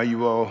right now,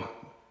 you all,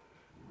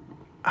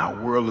 our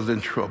world is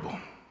in trouble.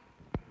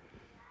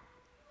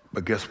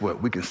 But guess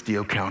what? We can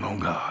still count on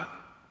God.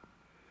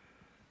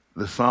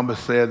 The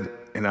psalmist said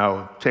in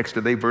our text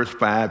today, verse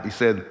 5, he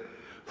said,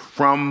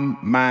 from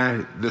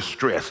my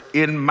distress,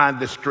 in my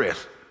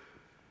distress,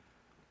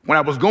 when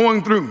I was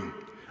going through,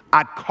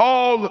 I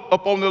called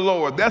upon the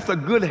Lord. That's a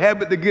good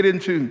habit to get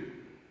into.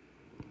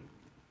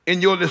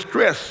 in your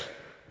distress,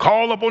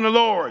 call upon the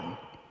Lord.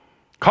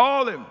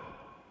 Call him.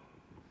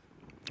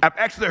 I've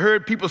actually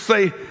heard people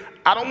say,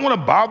 I don't want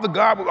to bother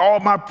God with all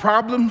my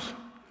problems.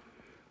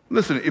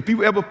 Listen, if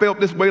you ever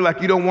felt this way,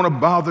 like you don't want to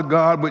bother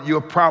God with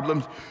your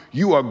problems,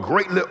 you are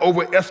greatly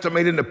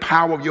overestimating the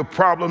power of your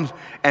problems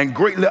and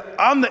greatly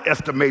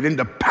underestimating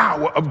the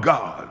power of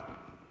God.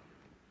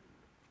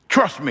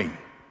 Trust me,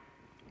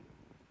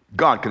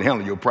 God can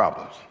handle your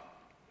problems.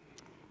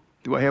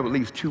 Do I have at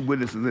least 2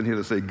 witnesses in here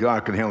to say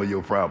God can handle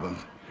your problems?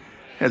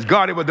 Has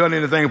God ever done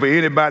anything for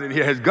anybody in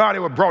here? Has God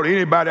ever brought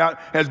anybody out?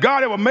 Has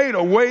God ever made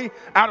a way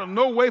out of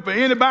no way for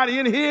anybody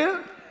in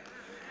here?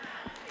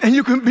 And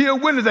you can be a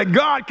witness that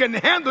God can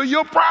handle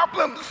your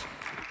problems.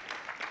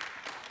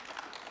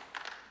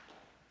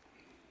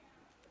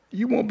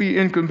 You won't be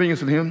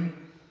inconveniencing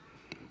him.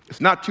 It's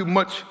not too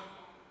much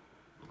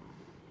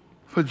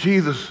for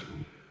Jesus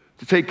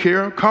to take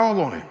care of.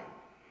 Call on him.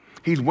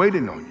 He's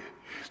waiting on you.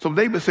 So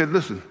David said,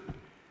 listen,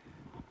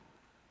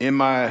 in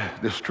my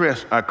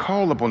distress, I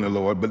called upon the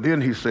Lord, but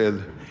then he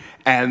said,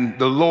 and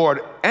the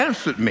Lord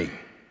answered me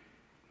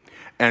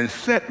and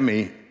set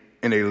me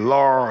in a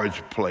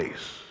large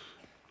place.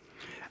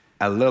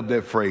 I love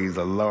that phrase,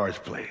 a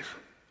large place.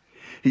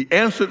 He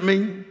answered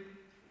me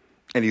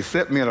and he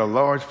set me in a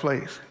large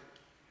place.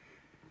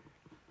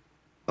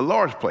 A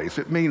large place,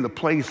 it means a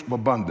place of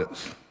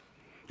abundance,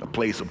 a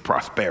place of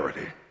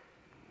prosperity.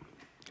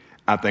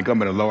 I think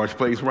I'm in a large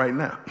place right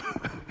now,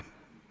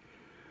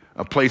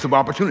 a place of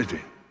opportunity.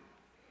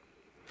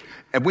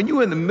 And when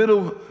you're in the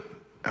middle,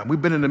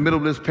 we've been in the middle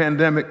of this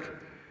pandemic,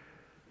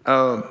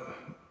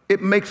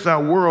 it makes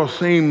our world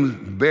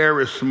seem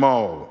very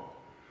small.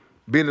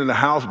 Being in the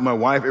house with my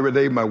wife every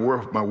day, my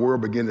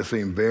world began to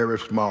seem very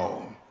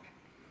small.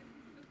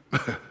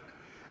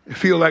 It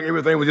feels like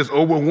everything was just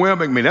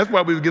overwhelming me. That's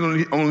why we were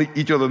getting on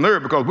each other's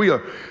nerves, because we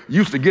are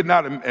used to getting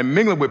out and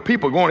mingling with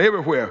people, going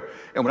everywhere.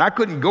 And when I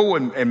couldn't go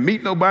and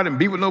meet nobody and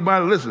be with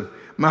nobody, listen,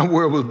 my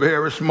world was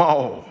very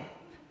small.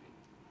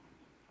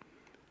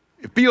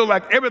 It feels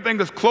like everything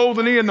is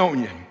closing in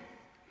on you,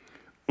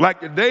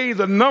 like your days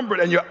are numbered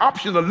and your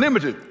options are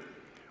limited.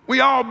 We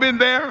all been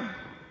there.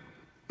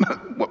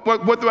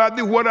 What do I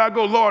do? Where do I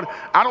go? Lord,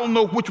 I don't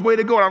know which way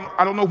to go.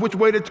 I don't know which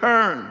way to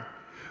turn.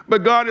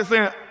 But God is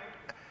saying,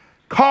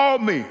 call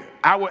me.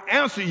 I will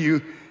answer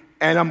you,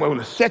 and I'm going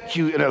to set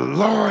you in a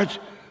large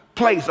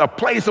place, a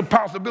place of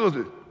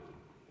possibility.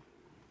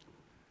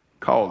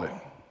 Call him.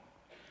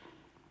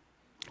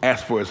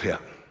 Ask for his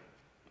help.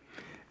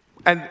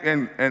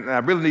 And I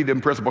really need to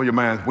impress upon your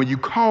mind, when you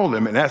call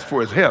him and ask for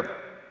his help,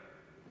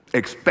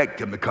 expect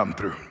him to come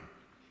through.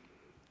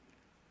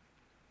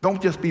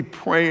 Don't just be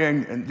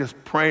praying and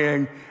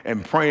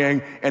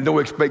don't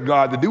expect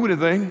God to do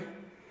anything.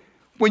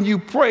 When you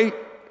pray,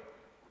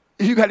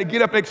 you got to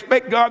get up and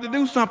expect God to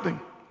do something.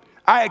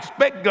 I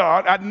expect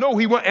God. I know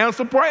he will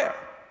answer prayer.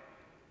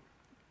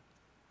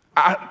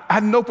 I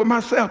know for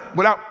myself,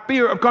 without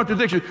fear of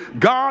contradiction,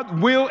 God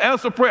will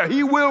answer prayer.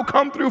 He will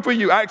come through for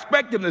you. I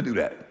expect him to do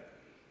that.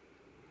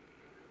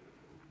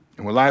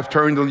 And when life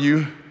turns on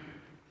you,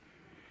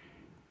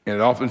 and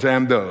it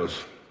oftentimes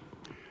does,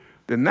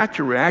 the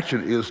natural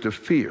reaction is to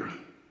fear.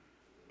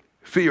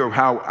 Fear of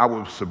how I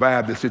will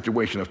survive this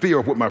situation, a fear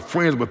of what my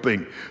friends would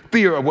think,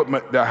 fear of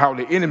how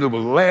the enemy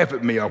will laugh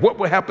at me, or what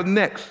will happen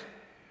next.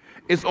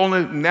 It's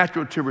only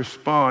natural to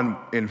respond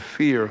in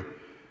fear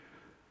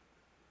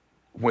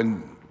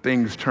when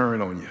things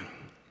turn on you.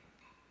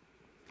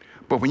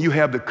 But when you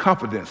have the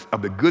confidence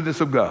of the goodness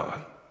of God,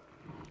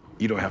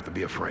 you don't have to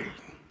be afraid.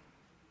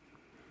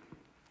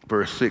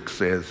 Verse 6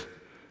 says,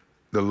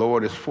 the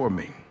Lord is for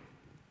me.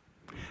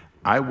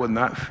 I will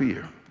not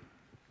fear.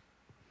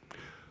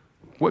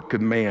 What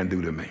could man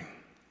do to me?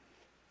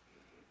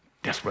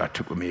 That's what I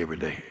took with me every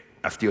day.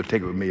 I still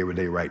take it with me every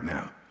day right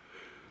now.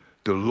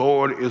 The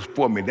Lord is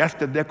for me. That's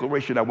the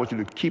declaration I want you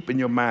to keep in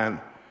your mind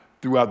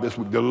throughout this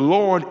week. The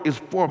Lord is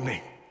for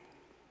me.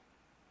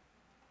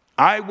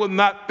 I will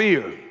not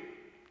fear.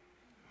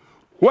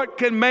 What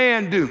can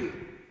man do?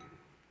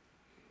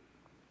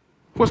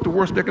 What's the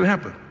worst that can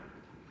happen?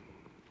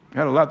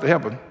 Had a lot to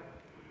happen.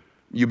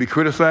 You'll be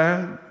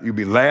criticized. You'll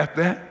be laughed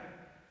at.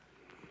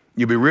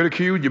 You'll be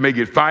ridiculed. You may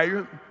get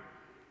fired.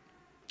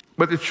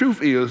 But the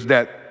truth is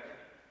that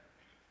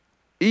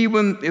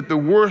even if the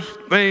worst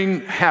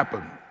thing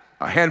happened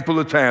a handful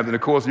of times in the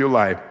course of your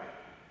life,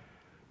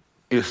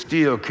 it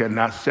still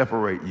cannot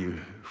separate you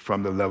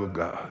from the love of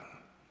God.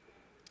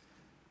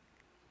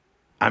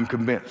 I'm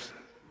convinced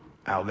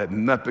I'll let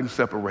nothing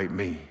separate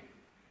me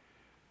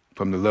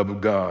from the love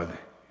of God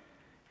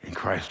in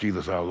Christ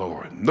Jesus our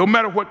Lord. No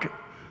matter what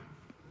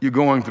you're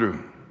going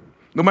through,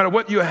 no matter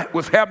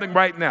what's happening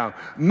right now,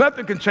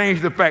 nothing can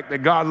change the fact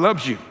that God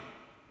loves you.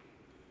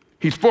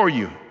 He's for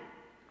you.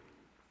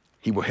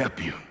 He will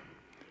help you.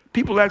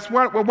 People ask,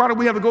 why do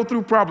we have to go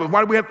through problems?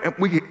 Why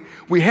do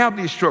we have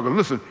these struggles?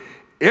 Listen,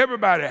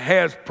 everybody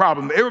has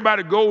problems.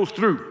 Everybody goes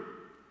through.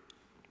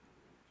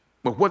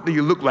 But what do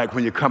you look like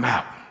when you come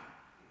out?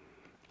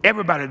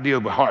 Everybody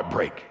deals with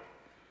heartbreak.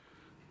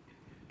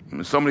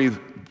 And some of these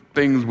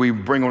things we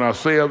bring on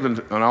ourselves and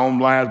on our own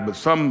lives, but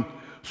some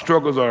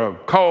struggles are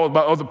caused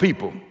by other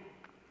people.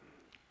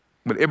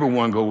 But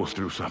everyone goes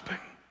through something.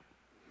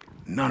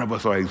 None of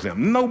us are exempt.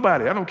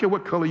 Nobody, I don't care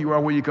what color you are,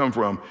 where you come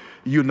from,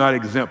 you're not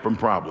exempt from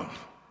problems.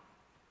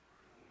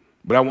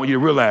 But I want you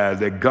to realize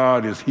that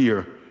God is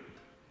here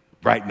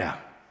right now.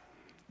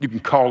 You can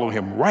call on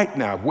him right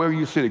now, where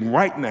you're sitting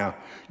right now.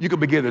 You can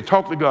begin to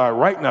talk to God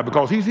right now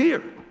because he's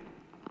here.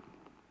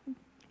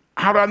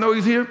 How do I know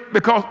he's here?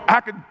 Because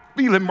I can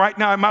feel him right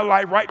now in my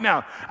life right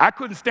now. I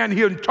couldn't stand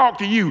here and talk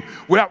to you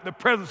without the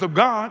presence of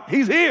God.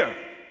 He's here.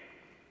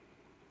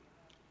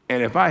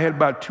 And if I had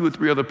about 2 or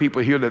 3 other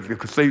people here that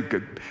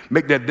could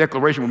make that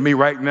declaration with me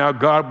right now,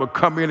 God will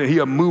come in and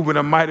he'll move in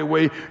a mighty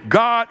way.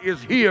 God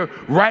is here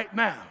right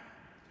now.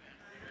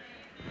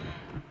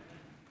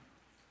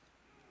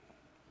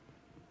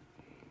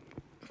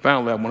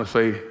 Finally, I want to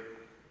say,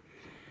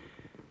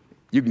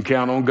 you can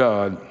count on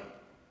God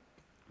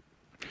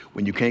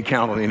when you can't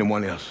count on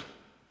anyone else.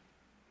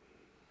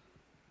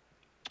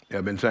 There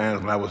have been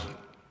times when I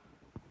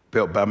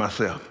felt by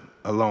myself,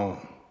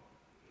 alone.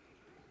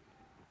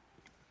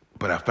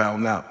 But I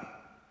found out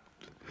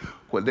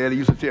what Daddy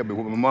used to tell me,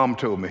 what my mom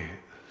told me.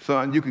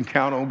 Son, you can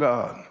count on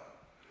God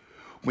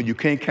when you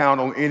can't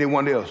count on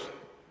anyone else.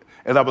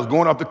 As I was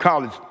going off to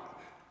college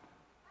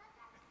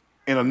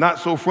in a not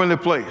so friendly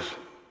place,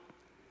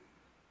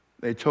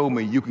 they told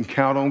me you can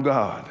count on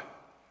God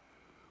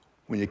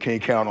when you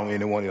can't count on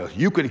anyone else.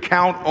 You can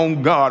count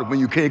on God when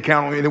you can't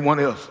count on anyone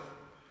else.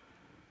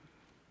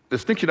 The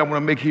distinction I want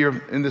to make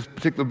here in this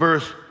particular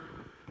verse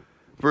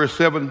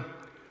 7,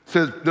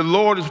 says, the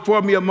Lord is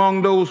for me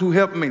among those who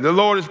help me. The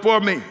Lord is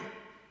for me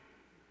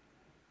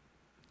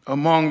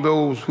among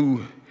those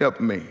who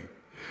help me.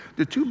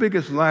 The 2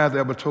 biggest lies I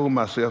ever told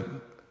myself,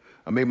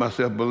 I made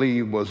myself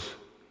believe, was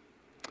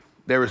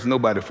there is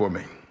nobody for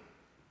me.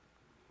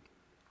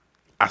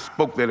 I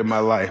spoke that in my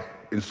life.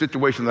 In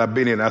situations I've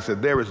been in, I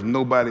said, there is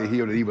nobody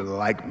here that even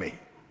like me.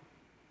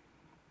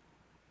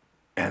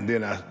 And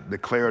then I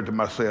declared to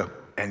myself,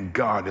 and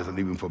God isn't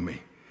even for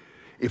me.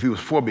 If he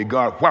was for me,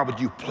 God, why would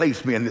you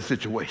place me in this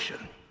situation?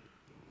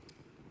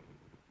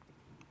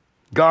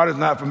 God is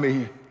not for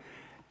me,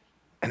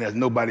 and there's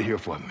nobody here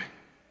for me.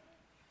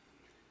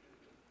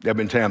 There have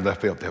been times I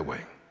felt that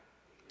way.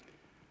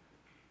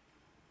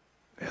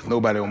 There's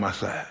nobody on my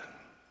side.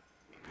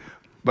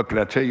 But can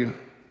I tell you,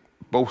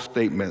 both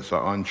statements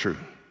are untrue.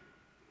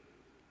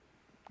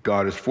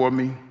 God is for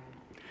me,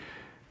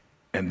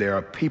 and there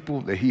are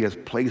people that he has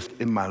placed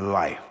in my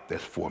life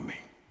that's for me.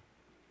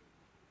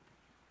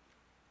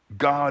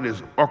 God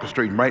is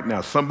orchestrating right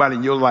now, somebody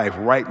in your life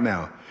right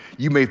now.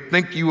 You may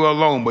think you are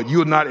alone, but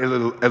you're not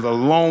as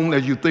alone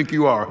as you think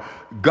you are.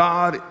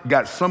 God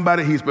got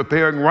somebody he's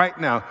preparing right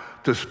now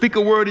to speak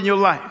a word in your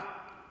life,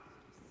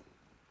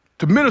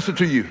 to minister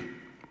to you,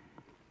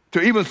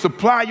 to even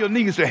supply your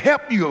needs, to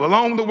help you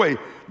along the way.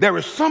 There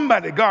is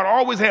somebody, God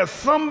always has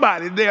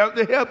somebody there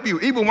to help you.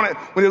 Even when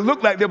it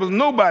looked like there was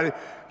nobody,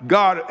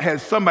 God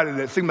has somebody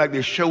that seemed like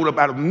they showed up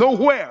out of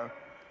nowhere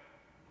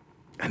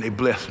and they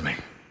blessed me.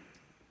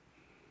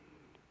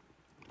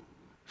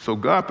 So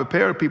God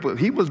prepared people.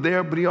 He was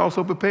there, but he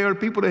also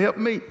prepared people to help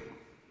me.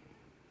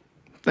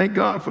 Thank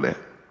God for that.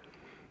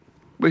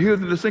 But here's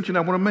the distinction I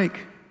want to make.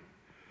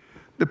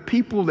 The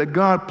people that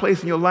God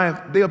placed in your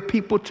life, they are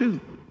people too.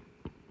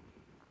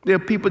 They're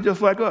people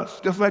just like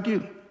us, just like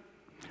you.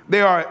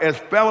 They are as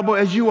fallible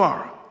as you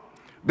are.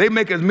 They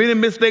make as many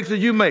mistakes as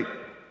you make.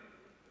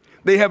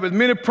 They have as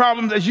many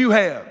problems as you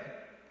have.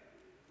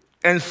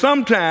 And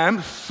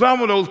sometimes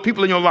some of those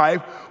people in your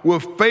life will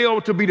fail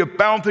to be the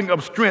fountain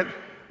of strength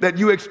that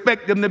you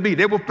expect them to be.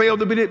 They will fail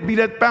to be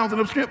that fountain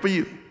of strength for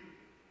you.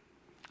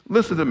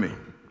 Listen to me.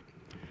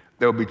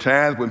 There will be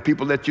times when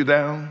people let you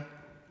down.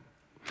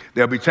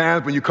 There will be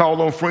times when you call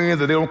on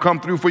friends and they don't come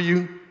through for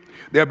you.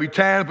 There will be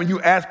times when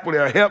you ask for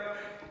their help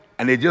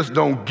and they just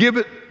don't give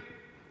it.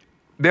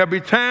 There will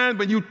be times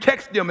when you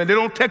text them and they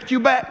don't text you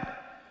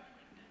back.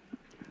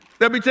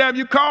 There will be times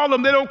you call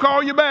them, they don't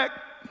call you back.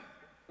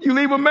 You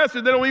leave a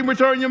message, they don't even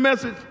return your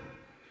message.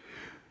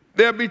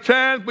 There'll be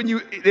times when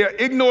they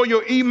ignore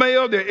your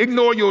email, they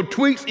ignore your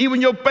tweets, even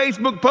your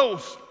Facebook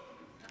posts.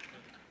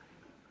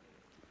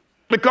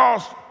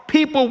 Because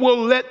people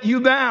will let you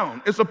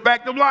down. It's a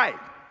fact of life.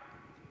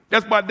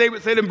 That's why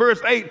David said in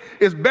verse 8,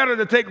 it's better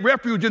to take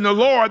refuge in the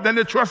Lord than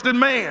to trust in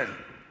man.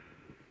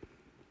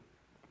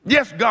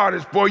 Yes, God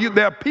is for you.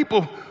 There are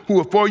people who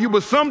are for you,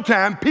 but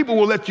sometimes people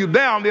will let you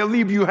down. They'll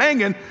leave you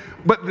hanging.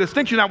 But the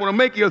distinction I want to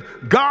make is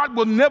God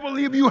will never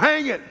leave you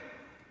hanging.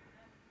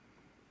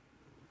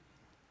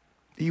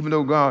 Even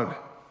though God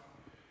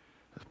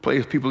has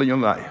placed people in your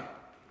life,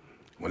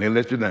 when they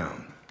let you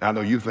down, I know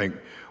you think,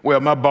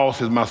 well, my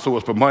boss is my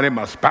source for money,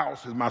 my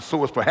spouse is my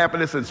source for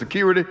happiness and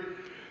security,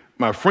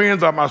 my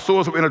friends are my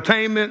source of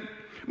entertainment,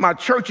 my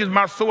church is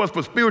my source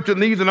for spiritual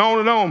needs, and on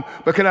and on.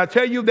 But can I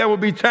tell you, there will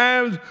be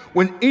times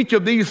when each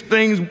of these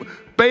things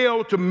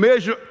fail to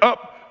measure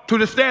up to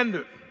the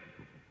standard.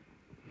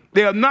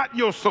 They are not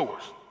your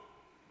source.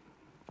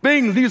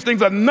 These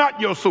things are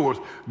not your source.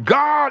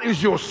 God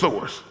is your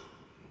source.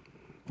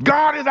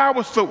 God is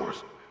our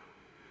source.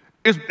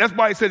 That's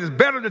why he said it's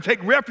better to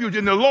take refuge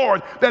in the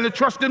Lord than to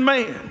trust in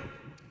man.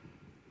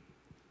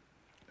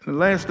 And the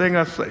last thing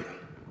I say,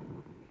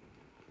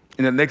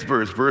 in the next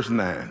verse, verse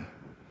 9,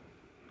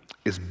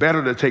 it's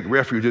better to take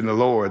refuge in the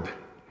Lord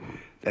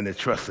than to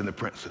trust in the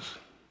princes.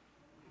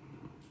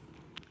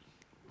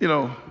 You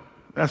know,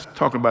 that's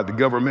talking about the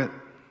government.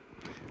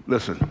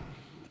 Listen,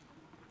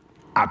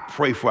 I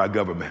pray for our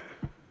government.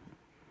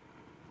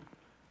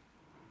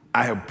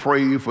 I have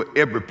prayed for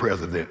every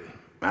president.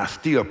 I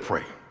still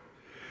pray.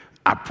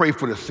 I pray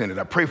for the Senate.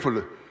 I pray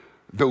for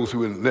those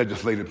who are in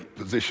legislative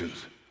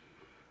positions,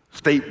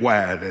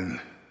 statewide and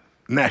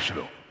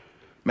national.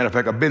 Matter of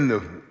fact, I've been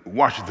to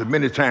Washington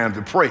many times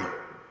to pray.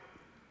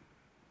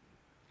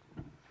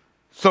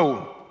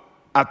 So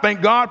I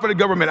thank God for the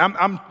government.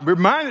 I'm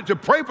reminded to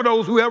pray for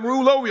those who have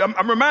rule over you.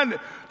 I'm reminded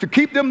to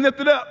keep them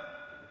lifted up.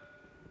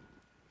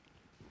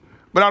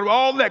 But out of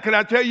all that, can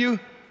I tell you,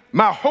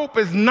 my hope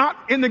is not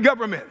in the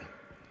government.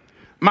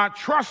 My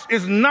trust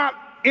is not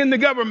in the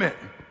government.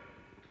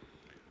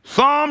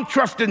 Some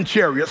trust in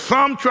chariots,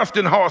 some trust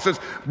in horses,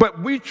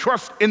 but we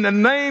trust in the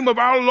name of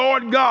our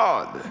Lord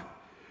God.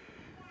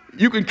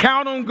 You can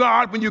count on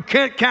God when you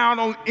can't count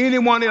on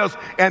anyone else,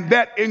 and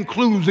that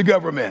includes the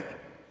government.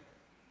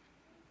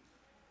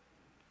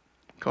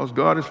 Because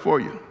God is for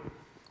you.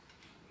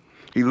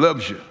 He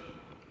loves you.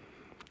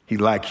 He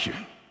likes you.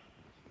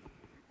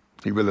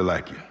 He really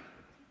likes you.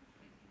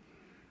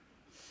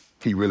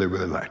 He really,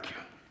 really likes you.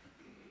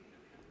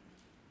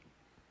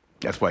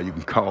 That's why you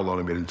can call on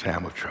him in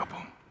time of trouble.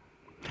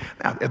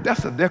 Now, if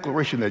that's a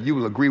declaration that you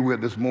will agree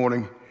with this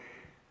morning,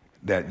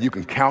 that you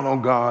can count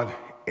on God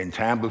in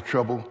times of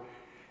trouble,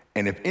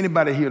 and if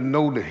anybody here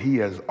know that he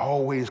has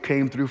always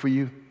came through for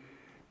you,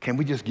 can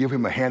we just give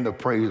him a hand of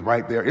praise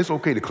right there? It's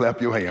okay to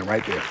clap your hand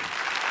right there.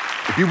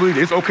 If you believe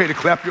it, it's okay to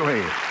clap your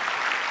hand.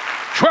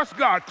 Trust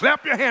God,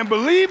 clap your hand,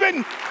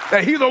 believing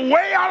that he's a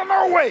way out of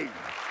our way.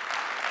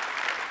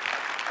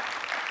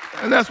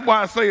 And that's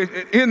why I say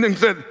in them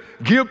said,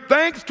 give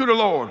thanks to the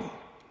Lord.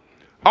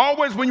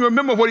 Always when you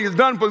remember what he has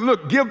done for you,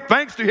 look, give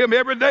thanks to him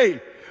every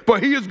day, for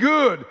he is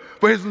good,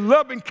 for his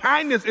loving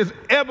kindness is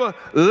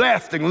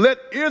everlasting. Let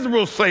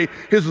Israel say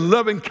his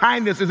loving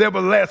kindness is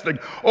everlasting.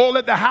 Or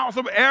let the house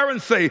of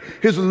Aaron say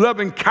his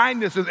loving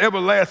kindness is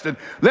everlasting.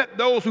 Let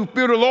those who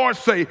fear the Lord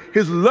say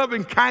his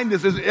loving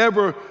kindness is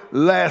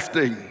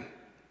everlasting.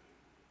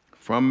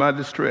 From my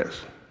distress,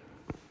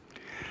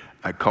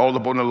 I called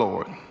upon the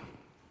Lord.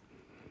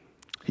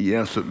 He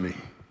answered me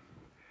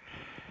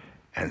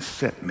and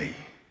set me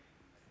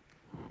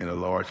in a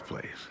large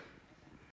place.